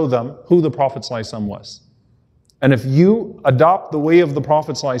to show them who the Prophet ﷺ was. And if you adopt the way of the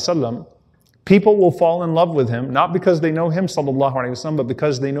Prophet ﷺ, people will fall in love with him, not because they know him, sallallahu alaihi wasallam, but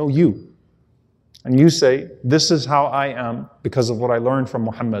because they know you. And you say, this is how I am because of what I learned from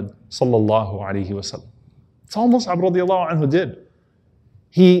Muhammad, sallallahu alaihi wasallam. It's all Mus'ab radiallahu anhu did.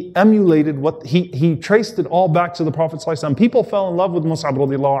 He emulated he traced it all back to the Prophet ﷺ. People fell in love with Mus'ab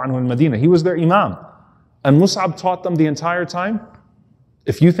radiallahu anhu in Medina. He was their imam. And Mus'ab taught them the entire time,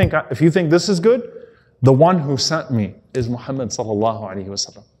 if you think this is good, the one who sent me is Muhammad sallallahu alaihi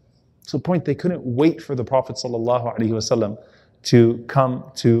wasallam. To the point they couldn't wait for the Prophet sallallahu alaihi wasallam to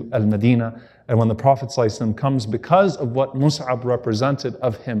come to Al-Madinah. And when the Prophet ﷺ comes, because of what Mus'ab represented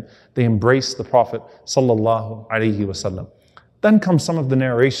of him, they embraced the Prophet sallallahu alaihi wasallam. Then come some of the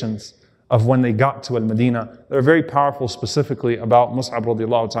narrations of when they got to Al-Madinah. They're very powerful, specifically about Mus'ab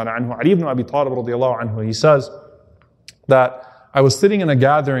radiallahu ta'ala anhu. Ali ibn Abi Talib radiallahu anhu, he says that I was sitting in a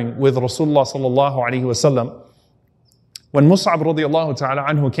gathering with Rasulullah sallallahu alaihi wasallam when Mus'ab radiallahu ta'ala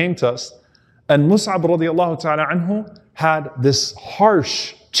anhu came to us, and Mus'ab radiallahu ta'ala anhu had this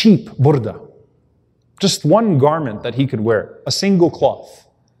harsh, cheap burda. Just one garment that he could wear, a single cloth.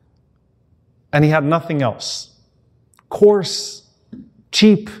 And he had nothing else. Coarse,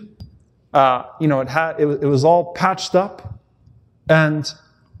 cheap, it was all patched up. And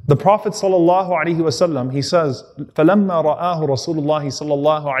the Prophet sallallahu alaihi wasallam, he says, فَلَمَّا رَآهُ رَسُولُ اللَّهِ صَلَّى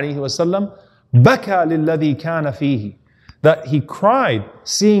اللَّهُ عَلَيْهِ وَسَلَّمْ بَكَى لِلَّذِي كَانَ فِيهِ. That he cried,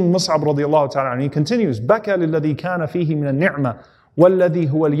 seeing Mus'ab radiallahu ta'ala, and he continues, بَكَى لِلَّذِي كَانَ فِيهِ مِنَ النِّعْمَةِ وَالَّذِي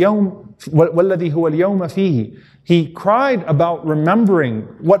هُوَ الْيَوْمَ فِيهِ. He cried about remembering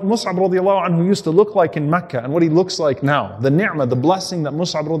what Mus'ab radiallahu anhu used to look like in Mecca and what he looks like now. The ni'mah, the blessing that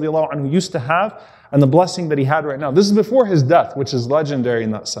Mus'ab radiallahu anhu used to have and the blessing that he had right now. This is before his death, which is legendary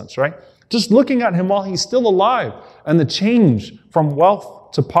in that sense, right? Just looking at him while he's still alive and the change from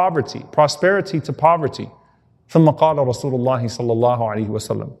wealth to poverty, prosperity to poverty. ثم قال رسول الله صلى الله عليه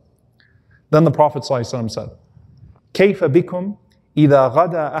وسلم. Then the Prophet صلى الله عليه وسلم said, كيف بكم إذا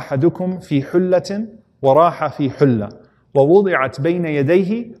غدا أحدكم في حلة وراح في حلة ووضعت بين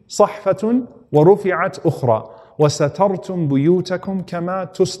يديه صحفة ورفعت أخرى وسترتم بيوتكم كما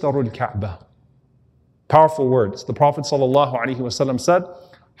تستر الكعبة. Powerful words. The Prophet ﷺ said,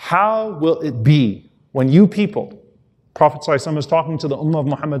 how will it be when you people, Prophet ﷺ is talking to the Ummah of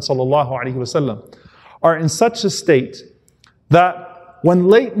Muhammad ﷺ, are in such a state that when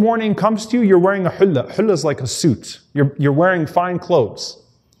late morning comes to you, you're wearing a hulla. Hulla is like a suit. You're wearing fine clothes.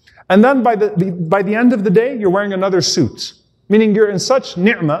 And then by the end of the day, you're wearing another suit. Meaning you're in such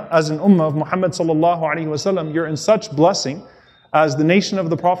ni'mah as an ummah of Muhammad ﷺ, you're in such blessing as the nation of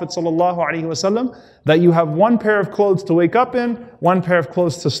the Prophet ﷺ, that you have one pair of clothes to wake up in, one pair of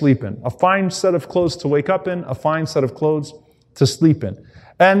clothes to sleep in. A fine set of clothes to wake up in, a fine set of clothes to sleep in.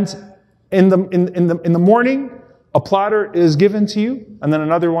 And in the morning, a platter is given to you, and then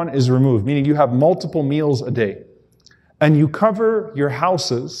another one is removed, meaning you have multiple meals a day. And you cover your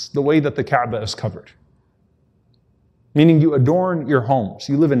houses the way that the Kaaba is covered. Meaning you adorn your homes.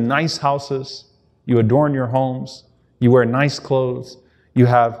 You live in nice houses, you adorn your homes, you wear nice clothes, you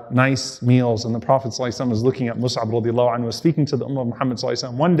have nice meals. And the Prophet ﷺ is looking at Mus'ab radiallahu anhu, speaking to the Ummah of Muhammad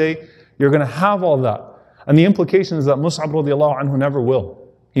ﷺ. One day, you're going to have all that. And the implication is that Mus'ab radiallahu anhu never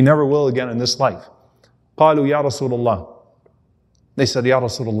will. He never will again in this life. قالوا يا رسول الله. They said, يا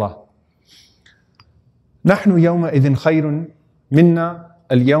رسول الله. نحن يومئذ خير منا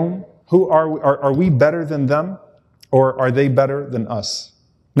اليوم. Who are we better than them? Or are they better than us?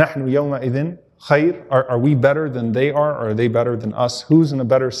 نحن يومئذ خير. Are we better than they are? Or are they better than us? Who's in a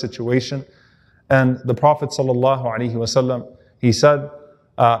better situation? And the Prophet sallallahu alaihi wasallam, he said,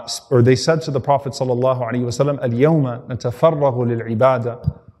 or they said to the Prophet sallallahu alaihi wasallam, اليوم نتفرغ للعبادة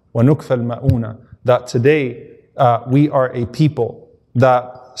ونكفى المؤونة. That today we are a people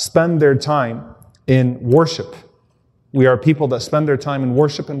that spend their time in worship We are people that spend their time in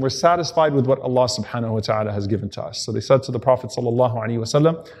worship, and we're satisfied with what Allah subhanahu wa ta'ala has given to us. So they said to the Prophet sallallahu alayhi wa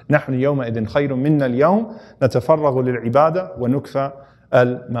sallam, نَحْنُ يَوْمَئِذٍ خَيْرٌ مِنَّا الْيَوْمِ نَتَفَرَّغُ لِلْعِبَادَةِ وَنُكْفَى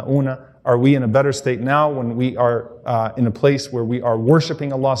الْمَؤُونَ. Are we in a better state now when we are in a place where we are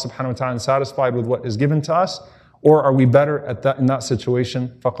worshiping Allah subhanahu wa ta'ala and satisfied with what is given to us? Or are we better in that situation?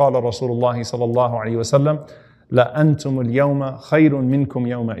 فَقَالَ رَسُولُ اللَّهِ صَلَى اللَّهُ عَلَيْهِ وَسَلَّمَ لَأَنْتُمُ الْيَوْمَ خَيْرٌ مِنْكُمْ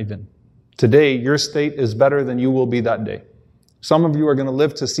يَوْمَئِذٍ. Today, your state is better than you will be that day. Some of you are going to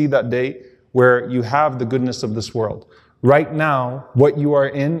live to see that day where you have the goodness of this world. Right now, what you are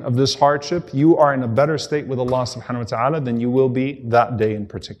in of this hardship, you are in a better state with Allah subhanahu wa ta'ala than you will be that day in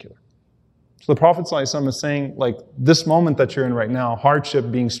particular. So the Prophet ﷺ is saying, like, this moment that you're in right now, hardship,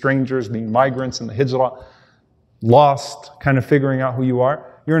 being strangers, being migrants in the hijrah, lost, kind of figuring out who you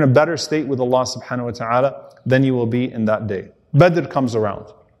are, you're in a better state with Allah subhanahu wa ta'ala than you will be in that day. Badr comes around.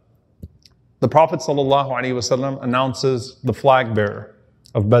 The Prophet ﷺ announces the flag bearer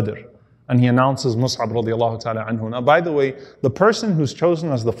of Badr, and he announces Musab radiallahu ta'ala anhu. Now, by the way, the person who's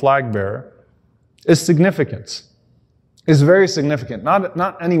chosen as the flag bearer is significant, is very significant.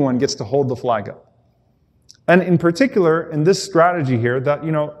 Not anyone gets to hold the flag up. And in particular, in this strategy here, that,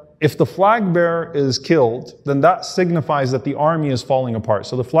 if the flag bearer is killed, then that signifies that the army is falling apart.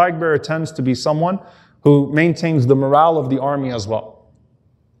 So the flag bearer tends to be someone who maintains the morale of the army as well.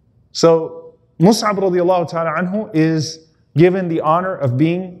 So Mus'ab radiallahu ta'ala anhu is given the honor of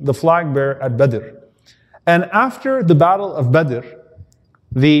being the flag bearer at Badr. And after the battle of Badr,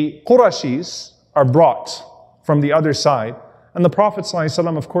 the Qurashis are brought from the other side. And the Prophet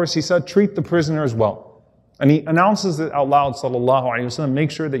ﷺ, of course, he said, treat the prisoners well. And he announces it out loud, sallallahu alayhi wasallam, make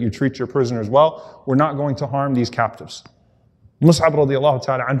sure that you treat your prisoners well. We're not going to harm these captives. Mus'ab radiallahu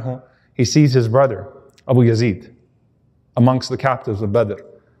ta'ala anhu, he sees his brother, Abu Yazid, amongst the captives of Badr.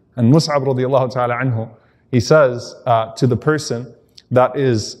 And Mus'ab radiallahu ta'ala anhu, he says to the person that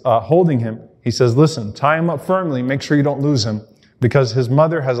is holding him, he says, listen, tie him up firmly, make sure you don't lose him, because his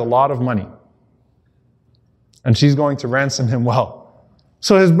mother has a lot of money. And she's going to ransom him well.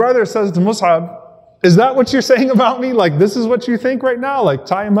 So his brother says to Mus'ab, is that what you're saying about me? Like, this is what you think right now? Like,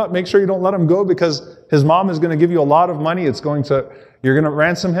 tie him up, make sure you don't let him go, because his mom is going to give you a lot of money. You're going to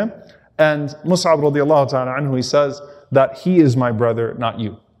ransom him. And Mus'ab radiallahu ta'ala anhu, he says that he is my brother, not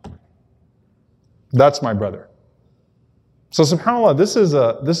you. That's my brother. So subhanAllah,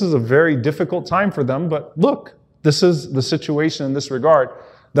 this is a very difficult time for them, but look, this is the situation in this regard,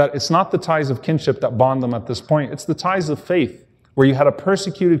 that it's not the ties of kinship that bond them at this point, it's the ties of faith, where you had a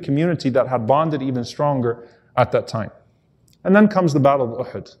persecuted community that had bonded even stronger at that time. And then comes the Battle of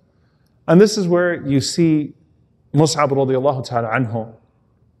Uhud. And this is where you see Mus'ab radiallahu ta'ala anhu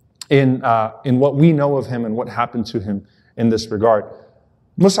in what we know of him and what happened to him in this regard.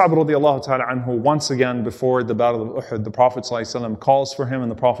 Mus'ab radiallahu ta'ala anhu, once again before the Battle of Uhud, the Prophet ﷺ calls for him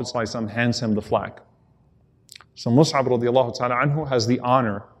and the Prophet ﷺ hands him the flag. So Mus'ab radiallahu ta'ala anhu has the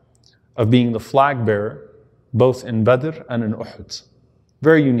honor of being the flag bearer both in Badr and in Uhud.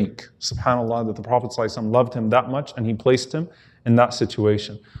 Very unique, subhanAllah, that the Prophet ﷺ loved him that much and he placed him in that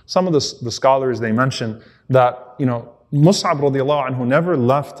situation. Some of the scholars, they mention that, Mus'ab radiallahu anhu never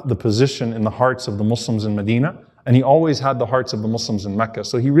left the position in the hearts of the Muslims in Medina, and he always had the hearts of the Muslims in Mecca.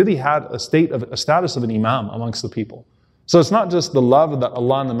 So he really had a status of an imam amongst the people. So it's not just the love that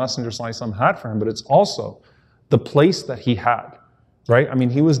Allah and the Messenger ﷺ had for him, but it's also the place that he had, right? I mean,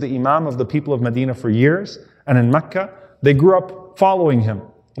 he was the imam of the people of Medina for years, and in Mecca, they grew up following him,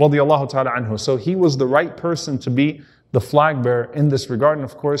 radiyallahu ta'ala anhu. So he was the right person to be the flag bearer in this regard, and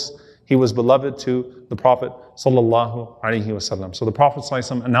of course, he was beloved to the Prophet sallallahu alaihi wasallam. So the Prophet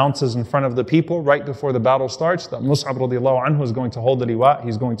ﷺ announces in front of the people right before the battle starts that Mus'ab radiallahu anhu is going to hold the liwa,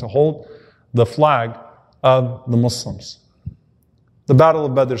 he's going to hold the flag of the Muslims. The Battle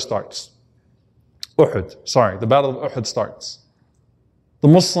of Badr starts. The Battle of Uhud starts. The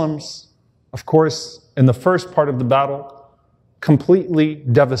Muslims, of course, in the first part of the battle, completely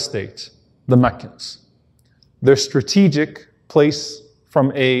devastate the Meccans. Their strategic place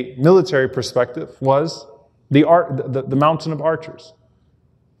from a military perspective was the mountain of archers.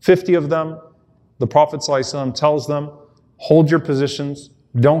 50 of them, the Prophet ﷺ tells them, hold your positions,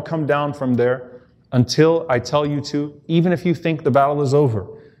 don't come down from there until I tell you to, even if you think the battle is over,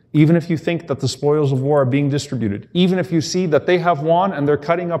 even if you think that the spoils of war are being distributed, even if you see that they have won and they're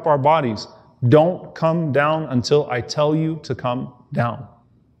cutting up our bodies, don't come down until I tell you to come down.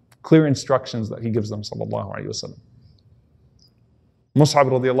 Clear instructions that he gives them, sallallahu alayhi wa sallam. Mus'ab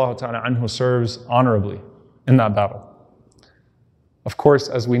radiallahu ta'ala anhu serves honorably in that battle. Of course,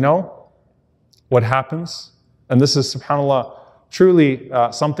 as we know, what happens, and this is, subhanAllah, truly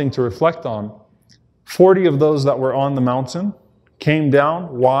something to reflect on, 40 of those that were on the mountain came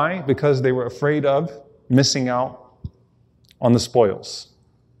down. Why? Because they were afraid of missing out on the spoils,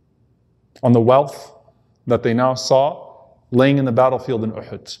 on the wealth that they now saw laying in the battlefield in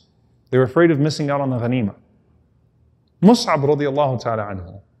Uhud. They were afraid of missing out on the ghanima. Musab radiallahu ta'ala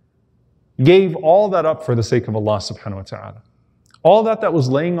anhu gave all that up for the sake of Allah subhanahu wa ta'ala. All that was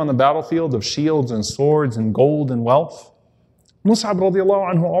laying on the battlefield of shields and swords and gold and wealth, Musab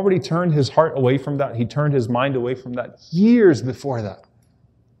radiallahu anhu already turned his heart away from that. He turned his mind away from that years before that.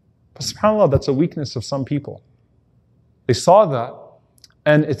 But subhanAllah, that's a weakness of some people. They saw that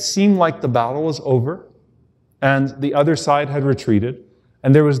and it seemed like the battle was over and the other side had retreated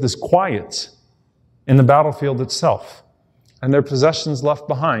and there was this quiet in the battlefield itself and their possessions left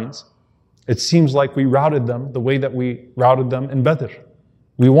behind. It seems like we routed them the way that we routed them in Badr.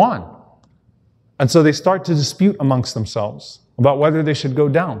 We won. And so they start to dispute amongst themselves about whether they should go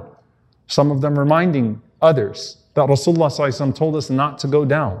down. Some of them reminding others that Rasulullah ﷺ told us not to go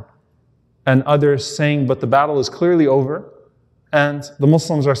down. And others saying, but the battle is clearly over and the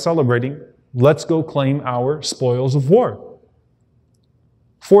Muslims are celebrating. Let's go claim our spoils of war.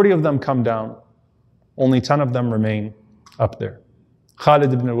 40 of them come down. Only 10 of them remain up there.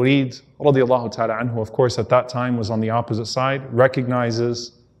 Khalid ibn al-Walid, radiallahu ta'ala anhu, of course, at that time was on the opposite side,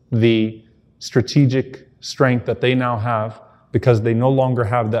 recognizes the strategic strength that they now have because they no longer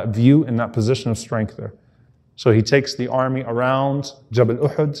have that view and that position of strength there. So he takes the army around Jabal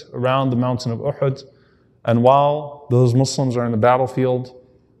Uhud, around the mountain of Uhud, and while those Muslims are in the battlefield,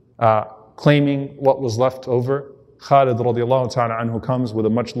 claiming what was left over, Khalid radiallahu ta'ala anhu comes with a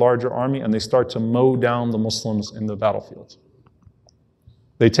much larger army and they start to mow down the Muslims in the battlefield.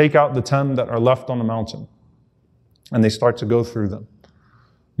 They take out the 10 that are left on the mountain and they start to go through them.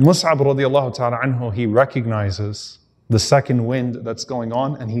 Musab radiallahu ta'ala anhu, he recognizes the second wind that's going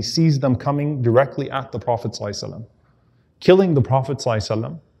on and he sees them coming directly at the Prophet ﷺ. Killing the Prophet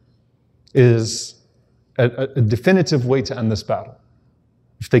ﷺ is a definitive way to end this battle.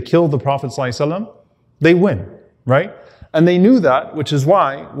 If they kill the Prophet ﷺ, they win, right? And they knew that, which is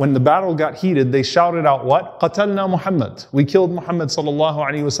why when the battle got heated, they shouted out what? قَتَلْنَا Muhammad. We killed Muhammad sallallahu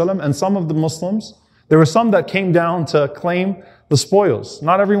alaihi wasallam. And some of the Muslims, there were some that came down to claim the spoils.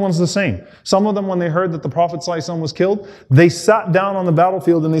 Not everyone's the same. Some of them, when they heard that the Prophet sallallahu alaihi wasallam was killed, they sat down on the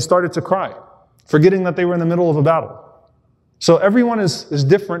battlefield and they started to cry, forgetting that they were in the middle of a battle. So everyone is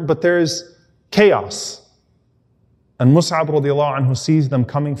different, but there is chaos. And Mus'ab radiallahu anhu sees them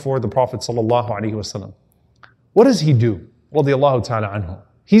coming for the Prophet sallallahu alaihi wasallam. What does he do? Radiallahu ta'ala anhu.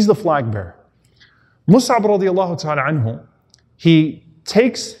 He's the flag bearer. Mus'ab radiallahu ta'ala anhu, he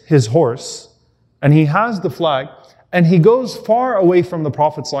takes his horse and he has the flag and he goes far away from the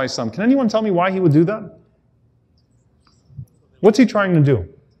Prophet sallallahu alaihi wasallam. Can anyone tell me why he would do that? What's he trying to do?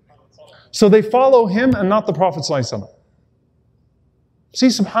 So they follow him and not the Prophet sallallahu alaihi wasallam. See,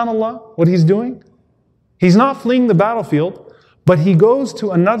 subhanAllah, what he's doing? He's not fleeing the battlefield, but he goes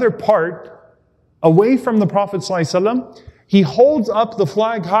to another part away from the Prophet ﷺ. He holds up the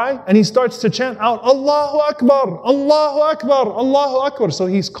flag high and he starts to chant out, Allahu Akbar, Allahu Akbar, Allahu Akbar. So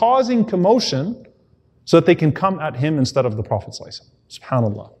he's causing commotion so that they can come at him instead of the Prophet ﷺ.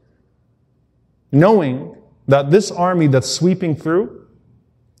 SubhanAllah. Knowing that this army that's sweeping through,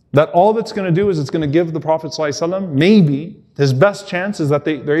 that all that's going to do is it's going to give the Prophet ﷺ, maybe his best chance is that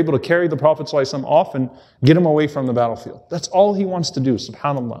they're able to carry the Prophet ﷺ off and get him away from the battlefield. That's all he wants to do,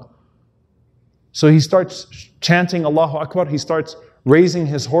 subhanAllah. So he starts chanting Allahu Akbar, he starts raising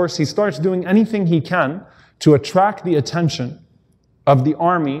his horse, he starts doing anything he can to attract the attention of the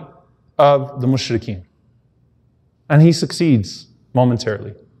army of the mushrikeen. And he succeeds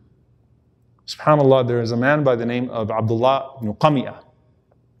momentarily. SubhanAllah, there is a man by the name of Abdullah ibn Qamiyah.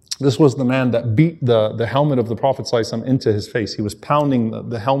 This was the man that beat the helmet of the Prophet ﷺ into his face. He was pounding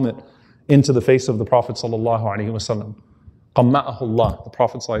the helmet into the face of the Prophet ﷺ. قَمَّأَهُ اللَّهِ. The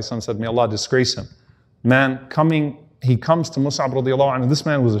Prophet ﷺ said, may Allah disgrace him. Man he comes to Mus'ab radiallahu anhu. This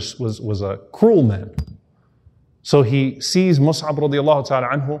man was a cruel man. So he sees Mus'ab radiallahu ta'ala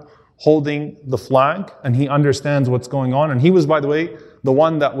anhu holding the flag and he understands what's going on. And he was, by the way, the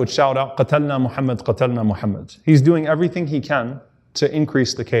one that would shout out, قَتَلْنَا Muhammad, قَتَلْنَا Muhammad. He's doing everything he can to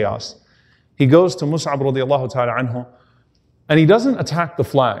increase the chaos. He goes to Mus'ab radiallahu ta'ala anhu and he doesn't attack the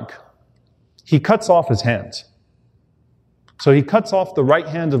flag. He cuts off his hand. So he cuts off the right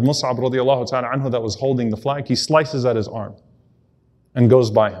hand of Mus'ab radiallahu ta'ala anhu that was holding the flag. He slices at his arm and goes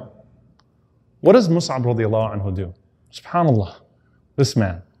by him. What does Mus'ab radiallahu anhu do? SubhanAllah, this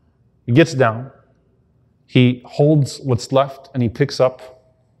man, he gets down, he holds what's left and he picks up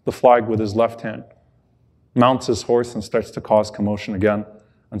the flag with his left hand, mounts his horse and starts to cause commotion again.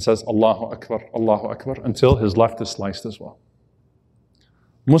 and says, Allahu Akbar, until his left is sliced as well.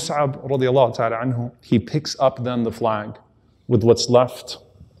 Musab radiallahu ta'ala anhu, he picks up then the flag with what's left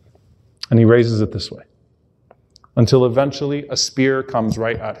and he raises it this way until eventually a spear comes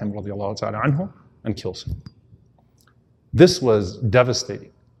right at him radiallahu ta'ala anhu and kills him. This was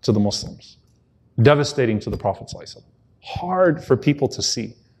devastating to the Muslims, devastating to the Prophet ﷺ. Hard for people to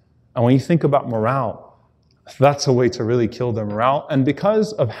see. And when you think about morale, that's a way to really kill their morale. And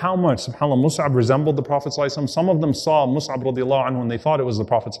because of how much, subhanAllah, Musab resembled the Prophet ﷺ, some of them saw Musab radiallahu anhu and they thought it was the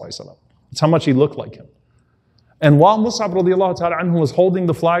Prophet ﷺ. That's how much he looked like him. And while Musab radiallahu ta'ala anhu was holding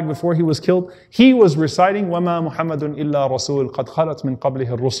the flag before he was killed, he was reciting, وَمَا مُحَمَّدٌ إِلَّا رَسُولٌ قَدْ خَلَتْ مِنْ قَبْلِهِ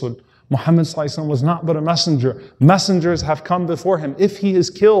الرُّسُلُ. Muhammad ﷺ was not but a messenger. Messengers have come before him. If he is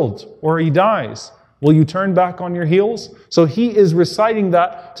killed or he dies, will you turn back on your heels? So he is reciting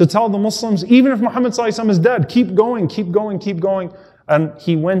that to tell the Muslims, even if Muhammad ﷺ is dead, keep going, keep going, keep going. And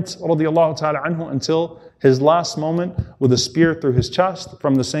he went, radiallahu ta'ala anhu, until his last moment with a spear through his chest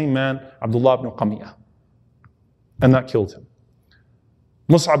from the same man, Abdullah ibn Qamiyah. And that killed him.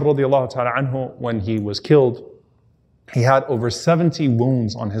 Mus'ab radiallahu ta'ala anhu, when he was killed, he had over 70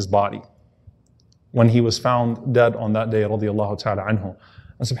 wounds on his body when he was found dead on that day, radiallahu ta'ala anhu.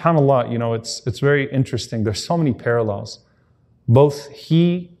 And subhanAllah, it's very interesting. There's so many parallels. Both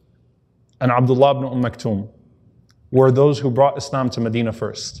he and Abdullah ibn Maktoum were those who brought Islam to Medina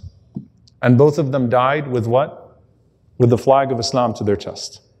first. And both of them died with what? With the flag of Islam to their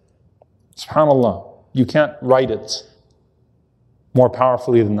chest. SubhanAllah, you can't write it more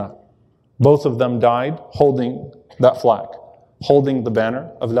powerfully than that. Both of them died holding that flag, holding the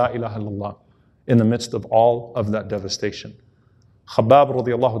banner of La ilaha illallah in the midst of all of that devastation. Khabbab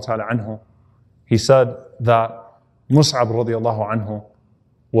radiallahu ta'ala anhu, he said that Mus'ab radiallahu anhu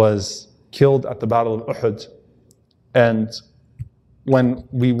was killed at the Battle of Uhud, and when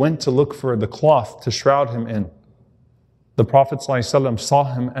we went to look for the cloth to shroud him in, the Prophet ﷺ saw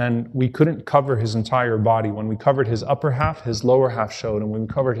him and we couldn't cover his entire body. When we covered his upper half, his lower half showed, and when we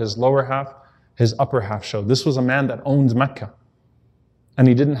covered his lower half, his upper half showed. This was a man that owned Mecca, and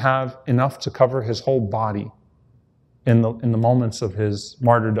he didn't have enough to cover his whole body in the moments of his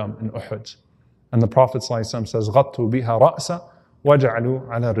martyrdom in Uhud. And the Prophet ﷺ says, غَطُّوا بِهَا رَأْسَ وَجَعَلُوا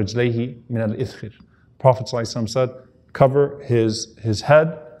عَلَى رِجْلَيْهِ مِنَ الْإِذْخِرِ. Prophet ﷺ said, cover his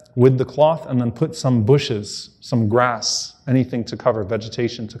head with the cloth and then put some bushes, some grass, anything to cover,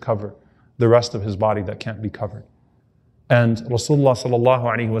 vegetation to cover the rest of his body that can't be covered. And Rasulullah sallallahu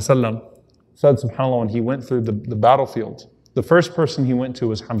alaihi wasallam said, subhanAllah, when he went through the battlefield, the first person he went to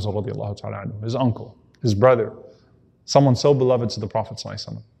was Hamza radiallahu ta'ala anhu, his uncle, his brother, someone so beloved to the Prophet sallallahu alaihi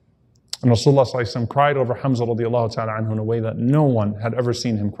wasallam. And Rasulullah sallallahu alaihi wasallam cried over Hamza radiallahu ta'ala anhu in a way that no one had ever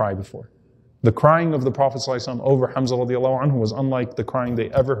seen him cry before. The crying of the Prophet ﷺ over Hamza radiallahu anhu was unlike the crying they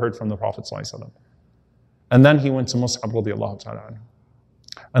ever heard from the Prophet ﷺ. And then he went to Mus'ab radiallahu ta'ala anhu.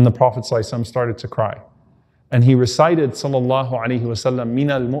 And the Prophet ﷺ started to cry. And he recited sallallahu alayhi wa sallam, مِنَ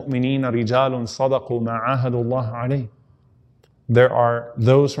الْمُؤْمِنِينَ رِجَالٌ صَدَقُوا مَا عَاهَدُوا اللَّهَ عَلَيْهِ. There are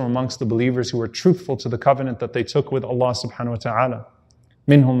those from amongst the believers who are truthful to the covenant that they took with Allah subhanahu wa ta'ala.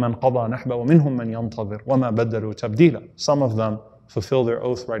 مِنْهُمْ مَنْ قَضَى نَحْبَ وَمِنْهُمْ مَنْ يَنْتَظِرُ وَمَا بَدَّلُوا تَبْدِيلًا. Some of them fulfill their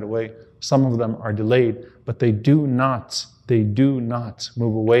oath right away. Some of them are delayed, but they do not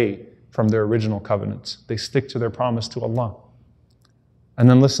move away from their original covenant. They stick to their promise to Allah. And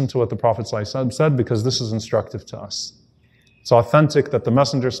then listen to what the Prophet ﷺ said, because this is instructive to us. It's authentic that the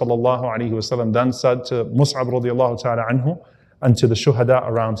Messenger ﷺ then said to Mus'ab radiallahu ta'ala anhu and to the shuhada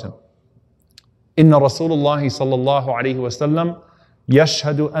around him, Inna Rasulullah sallallahu alayhi wa sallam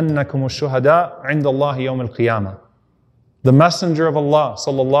yashhadu annakum shuhada inda Allah yawm al-qiyamah. The Messenger of Allah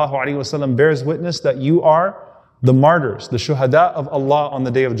sallallahu alaihi wasallam bears witness that you are the martyrs, the shuhada of Allah on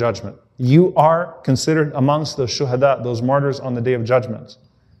the Day of Judgment. You are considered amongst the shuhada, those martyrs on the Day of Judgment.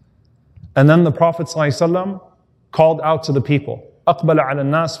 And then the Prophet ﷺ called out to the people, أَقْبَلَ عَلَى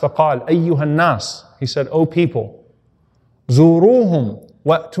النَّاسِ فَقَالَ أَيُّهَا النَّاسِ. He said, O people, زُورُوهُمْ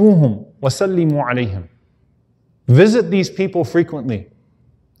وَأْتُوهُمْ وَسَلِّمُوا عَلَيْهِمْ. Visit these people frequently.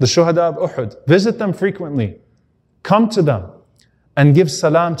 The shuhada of Uhud, visit them frequently. Come to them and give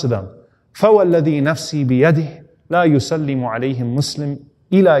salam to them. فَوَالَّذِي نَفْسِي بِيَدِهِ لَا يُسَلِّمُ عَلَيْهِمْ مُسْلِمٌ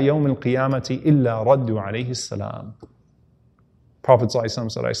إِلَى يَوْمِ الْقِيَامَةِ إِلَّا رَدُّوا عَلَيْهِ السَّلَامِ. Prophet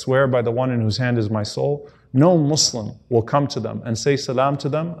ﷺ said, I swear by the one in whose hand is my soul, no Muslim will come to them and say salam to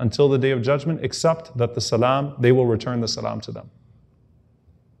them until the Day of Judgment, except that the salam, they will return the salam to them.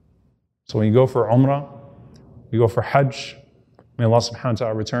 So when you go for Umrah, you go for Hajj, may Allah subhanahu wa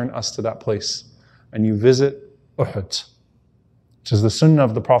ta'ala return us to that place. And you visit Uhud, which is the sunnah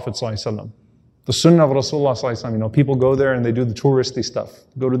of the Prophet ﷺ. The sunnah of Rasulullah sallallahu alaihi wasallam, people go there and they do the touristy stuff.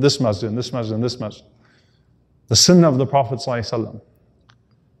 Go to this masjid, and this masjid, and this masjid. The sunnah of the Prophet sallallahu alaihi wasallam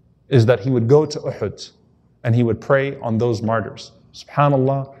is that he would go to Uhud and he would pray on those martyrs.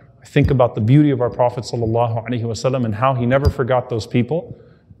 SubhanAllah, I think about the beauty of our Prophet sallallahu alaihi wasallam and how he never forgot those people.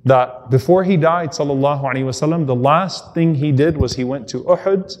 That before he died sallallahu alaihi wasallam, the last thing he did was he went to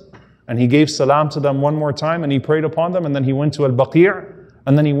Uhud and he gave salam to them one more time and he prayed upon them, and then he went to Al-Baqi'.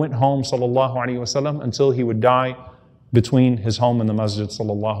 And then he went home, sallallahu alaihi wasallam, until he would die between his home and the masjid,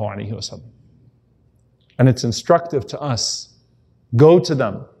 sallallahu alaihi wasallam. And it's instructive to us. Go to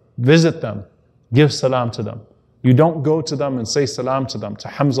them, visit them, give salam to them. You don't go to them and say salam to them, to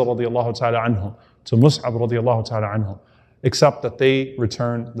Hamza radiallahu ta'ala anhu, to Musab radiallahu ta'ala anhu, except that they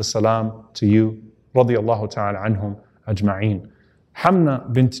return the salam to you, radiallahu ta'ala anhum ajma'een.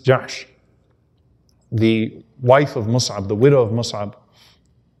 Hamna bint Jahsh, the wife of Musab, the widow of Musab,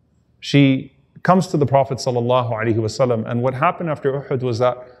 she comes to the Prophet ﷺ, and what happened after Uhud was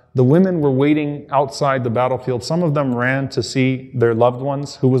that the women were waiting outside the battlefield. Some of them ran to see their loved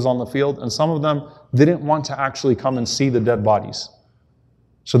ones who was on the field, and some of them didn't want to actually come and see the dead bodies.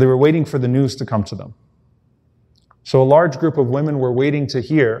 So they were waiting for the news to come to them. So a large group of women were waiting to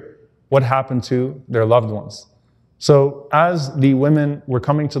hear what happened to their loved ones. So as the women were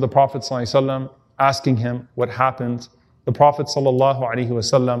coming to the Prophet ﷺ, asking him what happened, the Prophet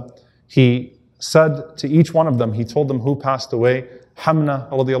ﷺ, he said to each one of them, he told them who passed away. Hamna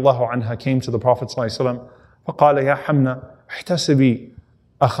radiallahu anha came to the Prophet ﷺ. فقال يا حمنا احتسبي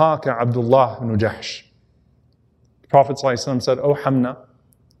أخاك عبد الله بن جحش. The Prophet ﷺ said, "O Hamna,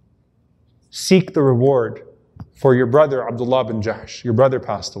 seek the reward for your brother Abdullah bin Jahsh. Your brother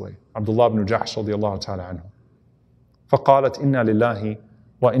passed away, Abdullah bin Jahsh radiallahu ta'ala anhu." فقالت إنا لله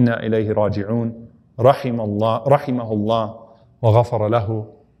وإنا إليه راجعون رحمه الله وغفر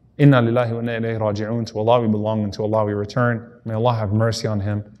له. Inna lillahi wa inna ilayhi raji'un. To Allah we belong and to Allah we return. May Allah have mercy on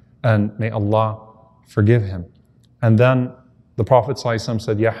him and may Allah forgive him. And then the Prophet ﷺ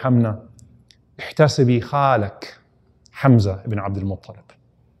said, Ya Hamna, احتسبي خالك Hamza ibn Abdul Muttalib.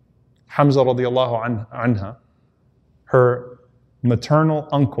 Hamza radiallahu anha, her maternal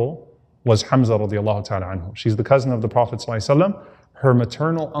uncle was Hamza radiallahu ta'ala anhu. She's the cousin of the Prophet ﷺ. Her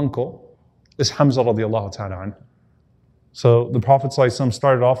maternal uncle is Hamza radiallahu ta'ala anhu. So the Prophet ﷺ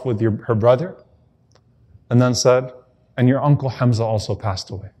started off with her brother and then said, and your uncle Hamza also passed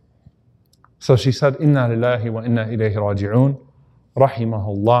away. So she said, Inna lillahi wa inna ilayhi raji'un,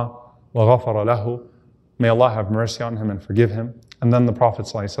 rahimahullah wa ghafara lahu. May Allah have mercy on him and forgive him. And then the Prophet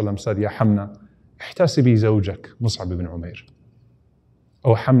ﷺ said, Ya Hamna, ihtasibi zawjak, Musab ibn Umair.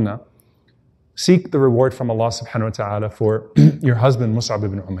 O Hamna, seek the reward from Allah subhanahu wa ta'ala for your husband Musab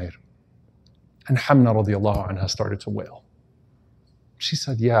ibn Umair. And Hamna radiallahu anha started to wail. She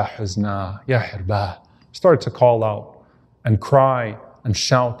said, Ya huzna, ya hirbah. Started to call out and cry and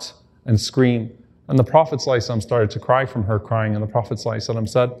shout and scream. And the Prophet ﷺ started to cry from her crying. And the Prophet ﷺ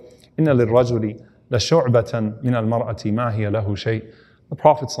said, Inna lirrajuli la shu'batan min al-mar'ati ma hiya lahu shay. The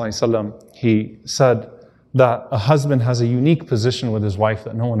Prophet ﷺ, he said that a husband has a unique position with his wife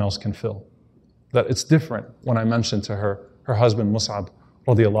that no one else can fill. That it's different when I mentioned to her husband Musab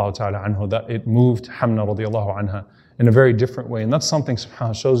radiallahu ta'ala anhu, that it moved Hamna radiallahu anha in a very different way. And that's something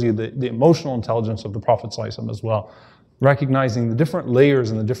subhanAllah shows you the emotional intelligence of the Prophet ﷺ as well. Recognizing the different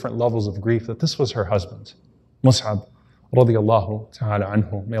layers and the different levels of grief, that this was her husband, Musab radiallahu ta'ala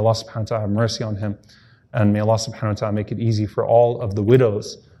anhu. May Allah subhanahu wa ta'ala have mercy on him, and may Allah subhanahu wa ta'ala make it easy for all of the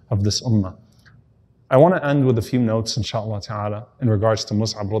widows of this ummah. I want to end with a few notes, inshaAllah ta'ala, in regards to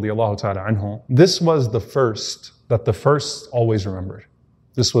Musab radiallahu ta'ala anhu. This was the first that the first always remembered.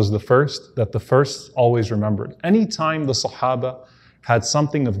 This was the first that the first always remembered. Anytime the Sahaba had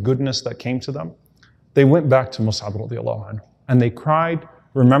something of goodness that came to them, they went back to Musab radiallahu anhu. And they cried,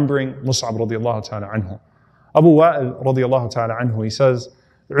 remembering Musab radiallahu ta'ala anhu. Abu Wa'il radiallahu ta'ala anhu, he says,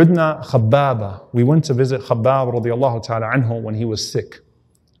 عدنا خبابة. We went to visit Khabbab radiallahu ta'ala anhu when he was sick.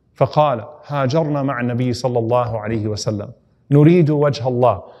 فقال هاجرنا مع النبي صلى الله عليه وسلم نريد وجه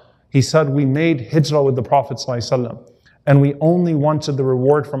الله. He said, we made hijrah with the Prophet صلى الله عليه وسلم, and we only wanted the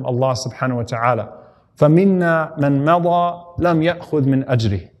reward from Allah subhanahu wa ta'ala. فَمِنَّا مَنْ مَضَى لَمْ يَأْخُذْ مِنْ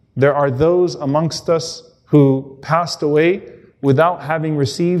أَجْرِهِ. There are those amongst us who passed away without having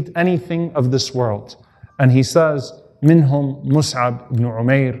received anything of this world. And he says, مِنْهُمْ مُسْعَبْ ibn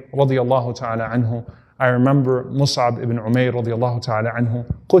Umair radiyallahu ta'ala anhu. I remember Musab ibn Umair radiyallahu ta'ala anhu.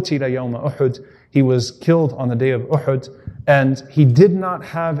 قُتِلَ يَوْمَ أُحُدٍ. He was killed on the day of Uhud, and he did not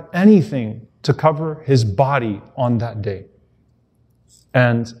have anything to cover his body on that day.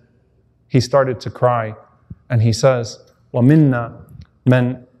 And he started to cry, and he says, وَمِنَّا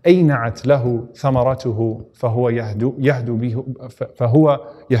مَنْ أينعت له ثمرته فهو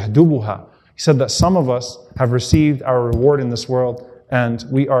يهدبها. He said that some of us have received our reward in this world and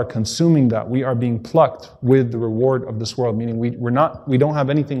we are consuming that. We are being plucked with the reward of this world, meaning we don't have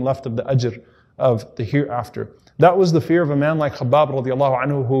anything left of the ajr of the hereafter. That was the fear of a man like Khabbab radiallahu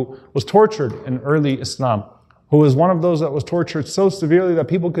anhu, who was tortured in early Islam, who was one of those that was tortured so severely that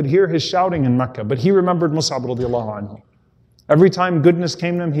people could hear his shouting in Mecca. But he remembered Musab radiallahu anhu. Every time goodness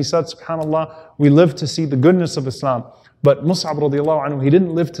came to him, he said, subhanAllah, we live to see the goodness of Islam. But Musab radiallahu anhu, he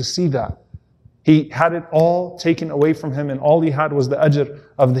didn't live to see that. He had it all taken away from him, and all he had was the ajr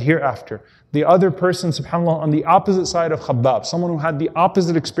of the hereafter. The other person, subhanAllah, on the opposite side of Khabbab, someone who had the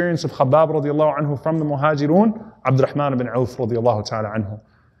opposite experience of Khabbab radiallahu anhu from the Muhajirun, Abdurrahman ibn Auf radiallahu ta'ala anhu.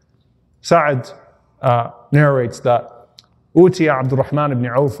 Sa'ad narrates that أُوتِيَ Abdurrahman ibn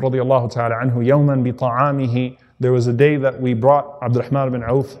Auf radiallahu ta'ala anhu يَوْمًا بِطَعَامِهِ. There was a day that we brought Abdurrahman ibn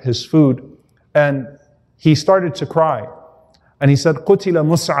Auf his food, and he started to cry. And he said, قُتِلَ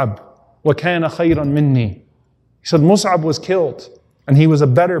مُصْعَبْ وَكَانَ خَيْرًا مِنِّي. He said, Mus'ab was killed, and he was a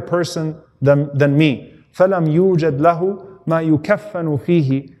better person than me. فَلَمْ يُوجَدْ لَهُ مَا يُكَفَّنُ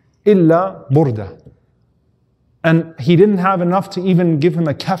فِيهِ إِلَّا بُرْدَةً. And he didn't have enough to even give him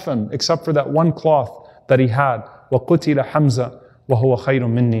a kafan, except for that one cloth that he had. وَقُتِلَ حَمْزَةً وَهُوَ خَيْرٌ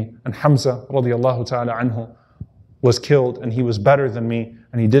مِنِّي. And Hamza radiallahu ta'ala anhu was killed, and he was better than me,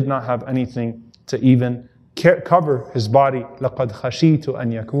 and he did not have anything to even cover his body. لَقَدْ خَشِيتُ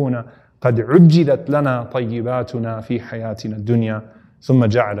أَنْ يَكُونَ قد عجلت لنا طيباتنا في حياتنا الدنيا ثم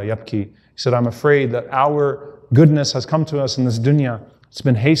جعل يبكي. He said, I'm afraid that our goodness has come to us in this dunya. It's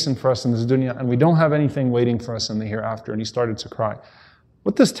been hastened for us in this dunya, and we don't have anything waiting for us in the hereafter. And he started to cry.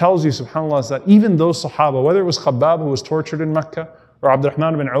 What this tells you, subhanAllah, is that even those Sahaba, whether it was Khabbab who was tortured in Mecca, or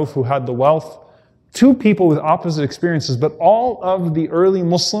Abdurrahman ibn Auf who had the wealth, two people with opposite experiences, but all of the early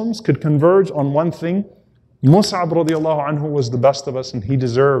Muslims could converge on one thing. Mus'ab radiallahu anhu was the best of us, and he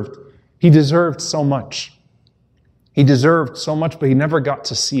deserved so much. He deserved so much, but he never got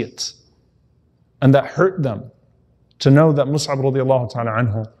to see it. And that hurt them to know that Mus'ab radiallahu ta'ala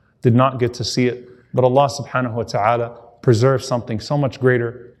anhu did not get to see it. But Allah subhanahu wa ta'ala preserved something so much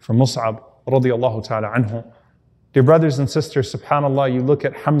greater for Mus'ab radiallahu ta'ala anhu. Dear brothers and sisters, subhanAllah, you look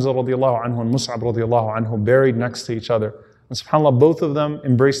at Hamza radiallahu anhu and Mus'ab radiallahu anhu buried next to each other. And subhanAllah, both of them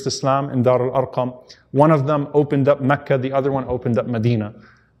embraced Islam in Dar al-Arqam. One of them opened up Mecca, the other one opened up Medina.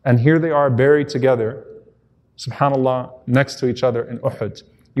 And here they are buried together, subhanAllah, next to each other in Uhud.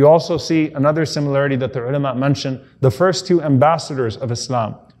 You also see another similarity that the ulama mention. The first two ambassadors of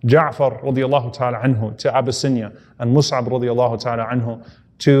Islam, Ja'far radiallahu ta'ala anhu to Abyssinia, and Mus'ab radiallahu ta'ala anhu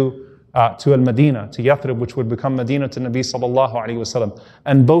to Al-Madinah, to Yathrib, which would become Medina to Nabi sallallahu alayhi wasallam.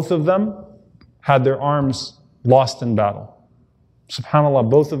 And both of them had their arms lost in battle. SubhanAllah,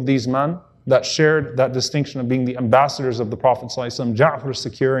 both of these men that shared that distinction of being the ambassadors of the Prophet ﷺ, Ja'far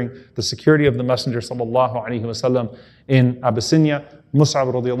securing the security of the Messenger ﷺ in Abyssinia,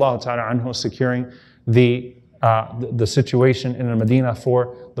 Mus'ab radiallahu ta'ala anhu securing the situation in Medina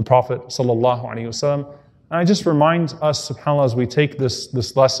for the Prophet ﷺ. And I just remind us, subhanAllah, as we take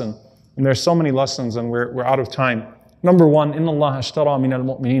this lesson, and there's so many lessons and we're out of time. Number one, إِنَّ اللَّهَ اشْتَرَى مِنَ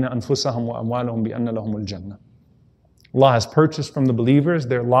الْمُؤْمِنِينَ أَنفُسَهُمْ وَأَمْوَالَهُم بِأَنَّ لَهُمُ الْجَنَّةِ. Allah has purchased from the believers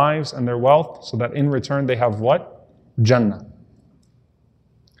their lives and their wealth so that in return they have what? Jannah.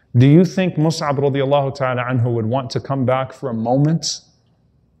 Do you think Mus'ab radiallahu ta'ala anhu would want to come back for a moment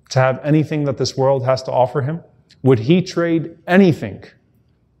to have anything that this world has to offer him? Would he trade anything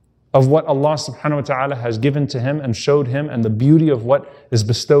of what Allah subhanahu wa ta'ala has given to him and showed him and the beauty of what is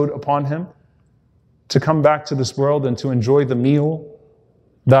bestowed upon him to come back to this world and to enjoy the meal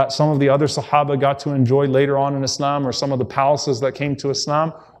that some of the other Sahaba got to enjoy later on in Islam, or some of the palaces that came to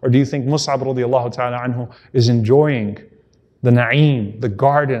Islam? Or do you think Mus'ab radiallahu ta'ala anhu is enjoying the na'im, the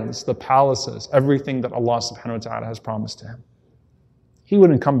gardens, the palaces, everything that Allah subhanahu wa ta'ala has promised to him? He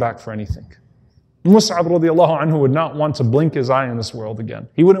wouldn't come back for anything. Mus'ab radiallahu anhu would not want to blink his eye in this world again.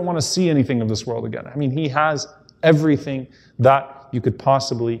 He wouldn't want to see anything of this world again. I mean, he has everything that you could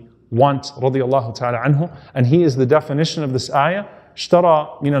possibly want, radiallahu ta'ala anhu. And he is the definition of this ayah.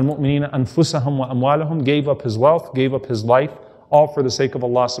 اشترى من المؤمنين أنفسهم وأموالهم, gave up his wealth, gave up his life, all for the sake of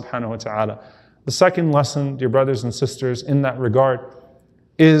Allah subhanahu wa ta'ala. The second lesson, dear brothers and sisters, in that regard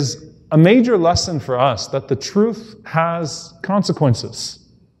is a major lesson for us that the truth has consequences.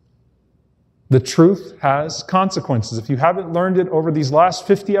 The truth has consequences. If you haven't learned it over these last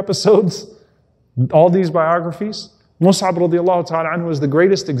 50 episodes, all these biographies, Mus'ab radiallahu ta'ala anhu is the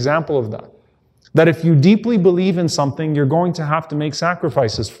greatest example of that. That if you deeply believe in something, you're going to have to make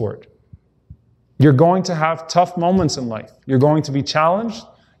sacrifices for it. You're going to have tough moments in life. You're going to be challenged.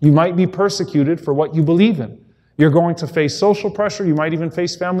 You might be persecuted for what you believe in. You're going to face social pressure. You might even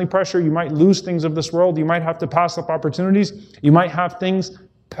face family pressure. You might lose things of this world. You might have to pass up opportunities. You might have things,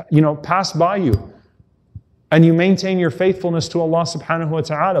 pass by you. And you maintain your faithfulness to Allah subhanahu wa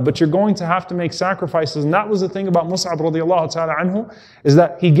ta'ala. But you're going to have to make sacrifices. And that was the thing about Musab radiallahu ta'ala anhu, is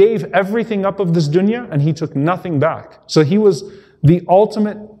that he gave everything up of this dunya and he took nothing back. So he was the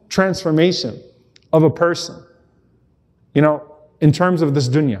ultimate transformation of a person, in terms of this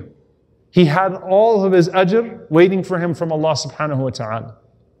dunya. He had all of his ajr waiting for him from Allah subhanahu wa ta'ala.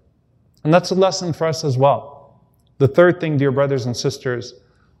 And that's a lesson for us as well. The third thing, dear brothers and sisters,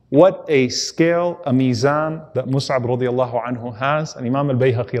 what a scale, a mizan that Musab radiallahu anhu has. And Imam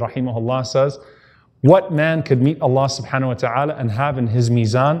al-Bayhaqi rahimahullah says, what man could meet Allah subhanahu wa ta'ala and have in his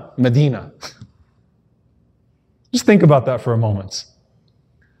mizan Medina? Just think about that for a moment.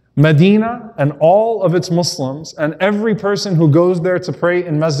 Medina and all of its Muslims and every person who goes there to pray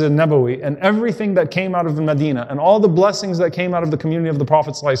in Masjid Nabawi and everything that came out of Medina and all the blessings that came out of the community of the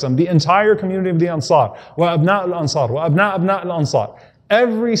Prophet ﷺ, the entire community of the Ansar, wa abna al-Ansar, wa abna al-Ansar,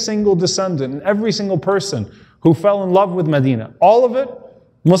 every single descendant and every single person who fell in love with Medina, all of it,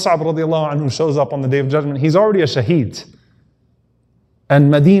 Mus'ab radiallahu anhu shows up on the Day of Judgment. He's already a shaheed. And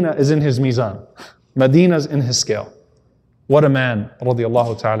Medina is in his mizan. Medina is in his scale. What a man,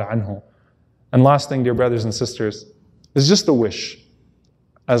 radiallahu ta'ala anhu. And last thing, dear brothers and sisters, is just a wish.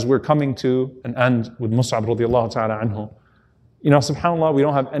 As we're coming to an end with Mus'ab radiallahu ta'ala anhu, subhanAllah, we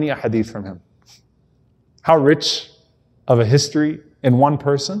don't have any hadith from him. How rich of a history in one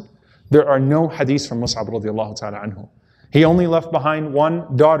person. There are no hadiths from Mus'ab radiallahu ta'ala anhu. He only left behind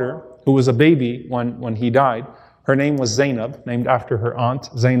one daughter who was a baby when he died. Her name was Zainab, named after her aunt,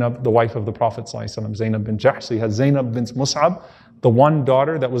 Zainab, the wife of the Prophet ﷺ, Zainab bin Jahsh. So he had Zainab bint Mus'ab, the one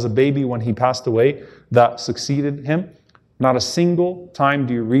daughter that was a baby when he passed away, that succeeded him. Not a single time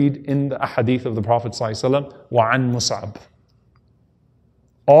do you read in the ahadith of the Prophet ﷺ, وَعَنْ Mus'ab.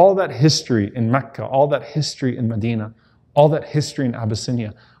 All that history in Mecca, all that history in Medina, all that history in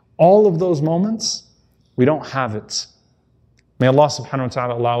Abyssinia, all of those moments, we don't have it. May Allah subhanahu wa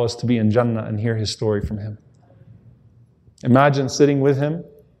ta'ala allow us to be in Jannah and hear his story from him. Imagine sitting with him,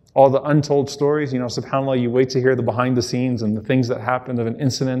 all the untold stories, subhanAllah, you wait to hear the behind the scenes and the things that happened of an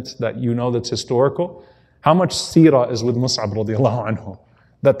incident that that's historical. How much seerah is with Mus'ab radiallahu anhu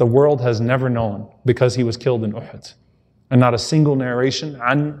that the world has never known because he was killed in Uhud. And not a single narration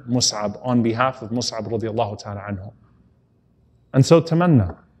an Mus'ab, on behalf of Mus'ab radiallahu ta'ala anhu. And so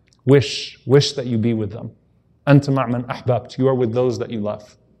tamanna, wish that you be with them. Anta ma'man ahbabt, you are with those that you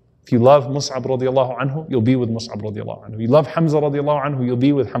love. If you love Mus'ab radiallahu anhu, you'll be with Mus'ab radiallahu anhu. You love Hamza radiallahu anhu, you'll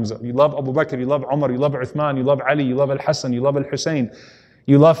be with Hamza. You love Abu Bakr, you love Umar, you love Uthman, you love Ali, you love Al-Hassan, you love Al-Hussein,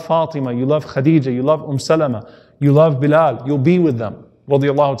 you love Fatima, you love Khadija, you love Salama, you love Bilal, you'll be with them.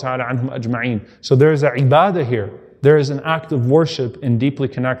 Radiallahu ta'ala anhum ajma'een. So there is a ibadah here. There is an act of worship in deeply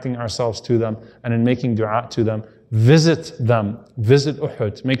connecting ourselves to them and in making dua to them. Visit them, visit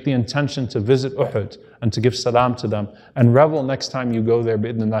Uhud, make the intention to visit Uhud and to give salam to them, and revel next time you go there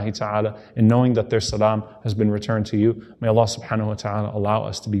bi'idhnillahi ta'ala in knowing that their salam has been returned to you. May Allah subhanahu wa ta'ala allow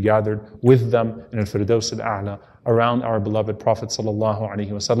us to be gathered with them in al-Firdaus al-A'la around our beloved Prophet sallallahu alaihi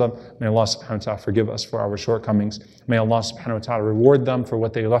wasallam. May Allah subhanahu wa ta'ala forgive us for our shortcomings. May Allah subhanahu wa ta'ala reward them for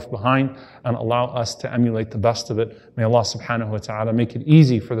what they left behind and allow us to emulate the best of it. May Allah subhanahu wa ta'ala make it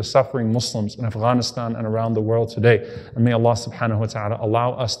easy for the suffering Muslims in Afghanistan and around the world today. And may Allah subhanahu wa ta'ala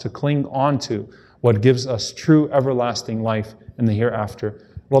allow us to cling on to what gives us true everlasting life in the hereafter.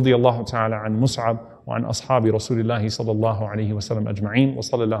 رضي الله تعالى عن مصعب وعن أصحاب رسول الله صلى الله عليه وسلم أجمعين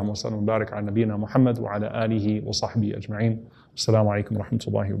وصلى الله وسلم وبارك على نبينا محمد وعلى آله وصحبه أجمعين. السلام عليكم ورحمة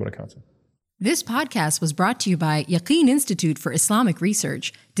الله وبركاته. This podcast was brought to you by Yaqeen Institute for Islamic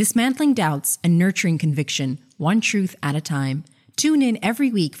Research, dismantling doubts and nurturing conviction, one truth at a time. Tune in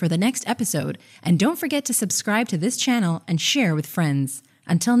every week for the next episode, and don't forget to subscribe to this channel and share with friends.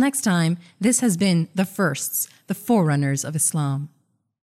 Until next time, this has been The Firsts, the Forerunners of Islam.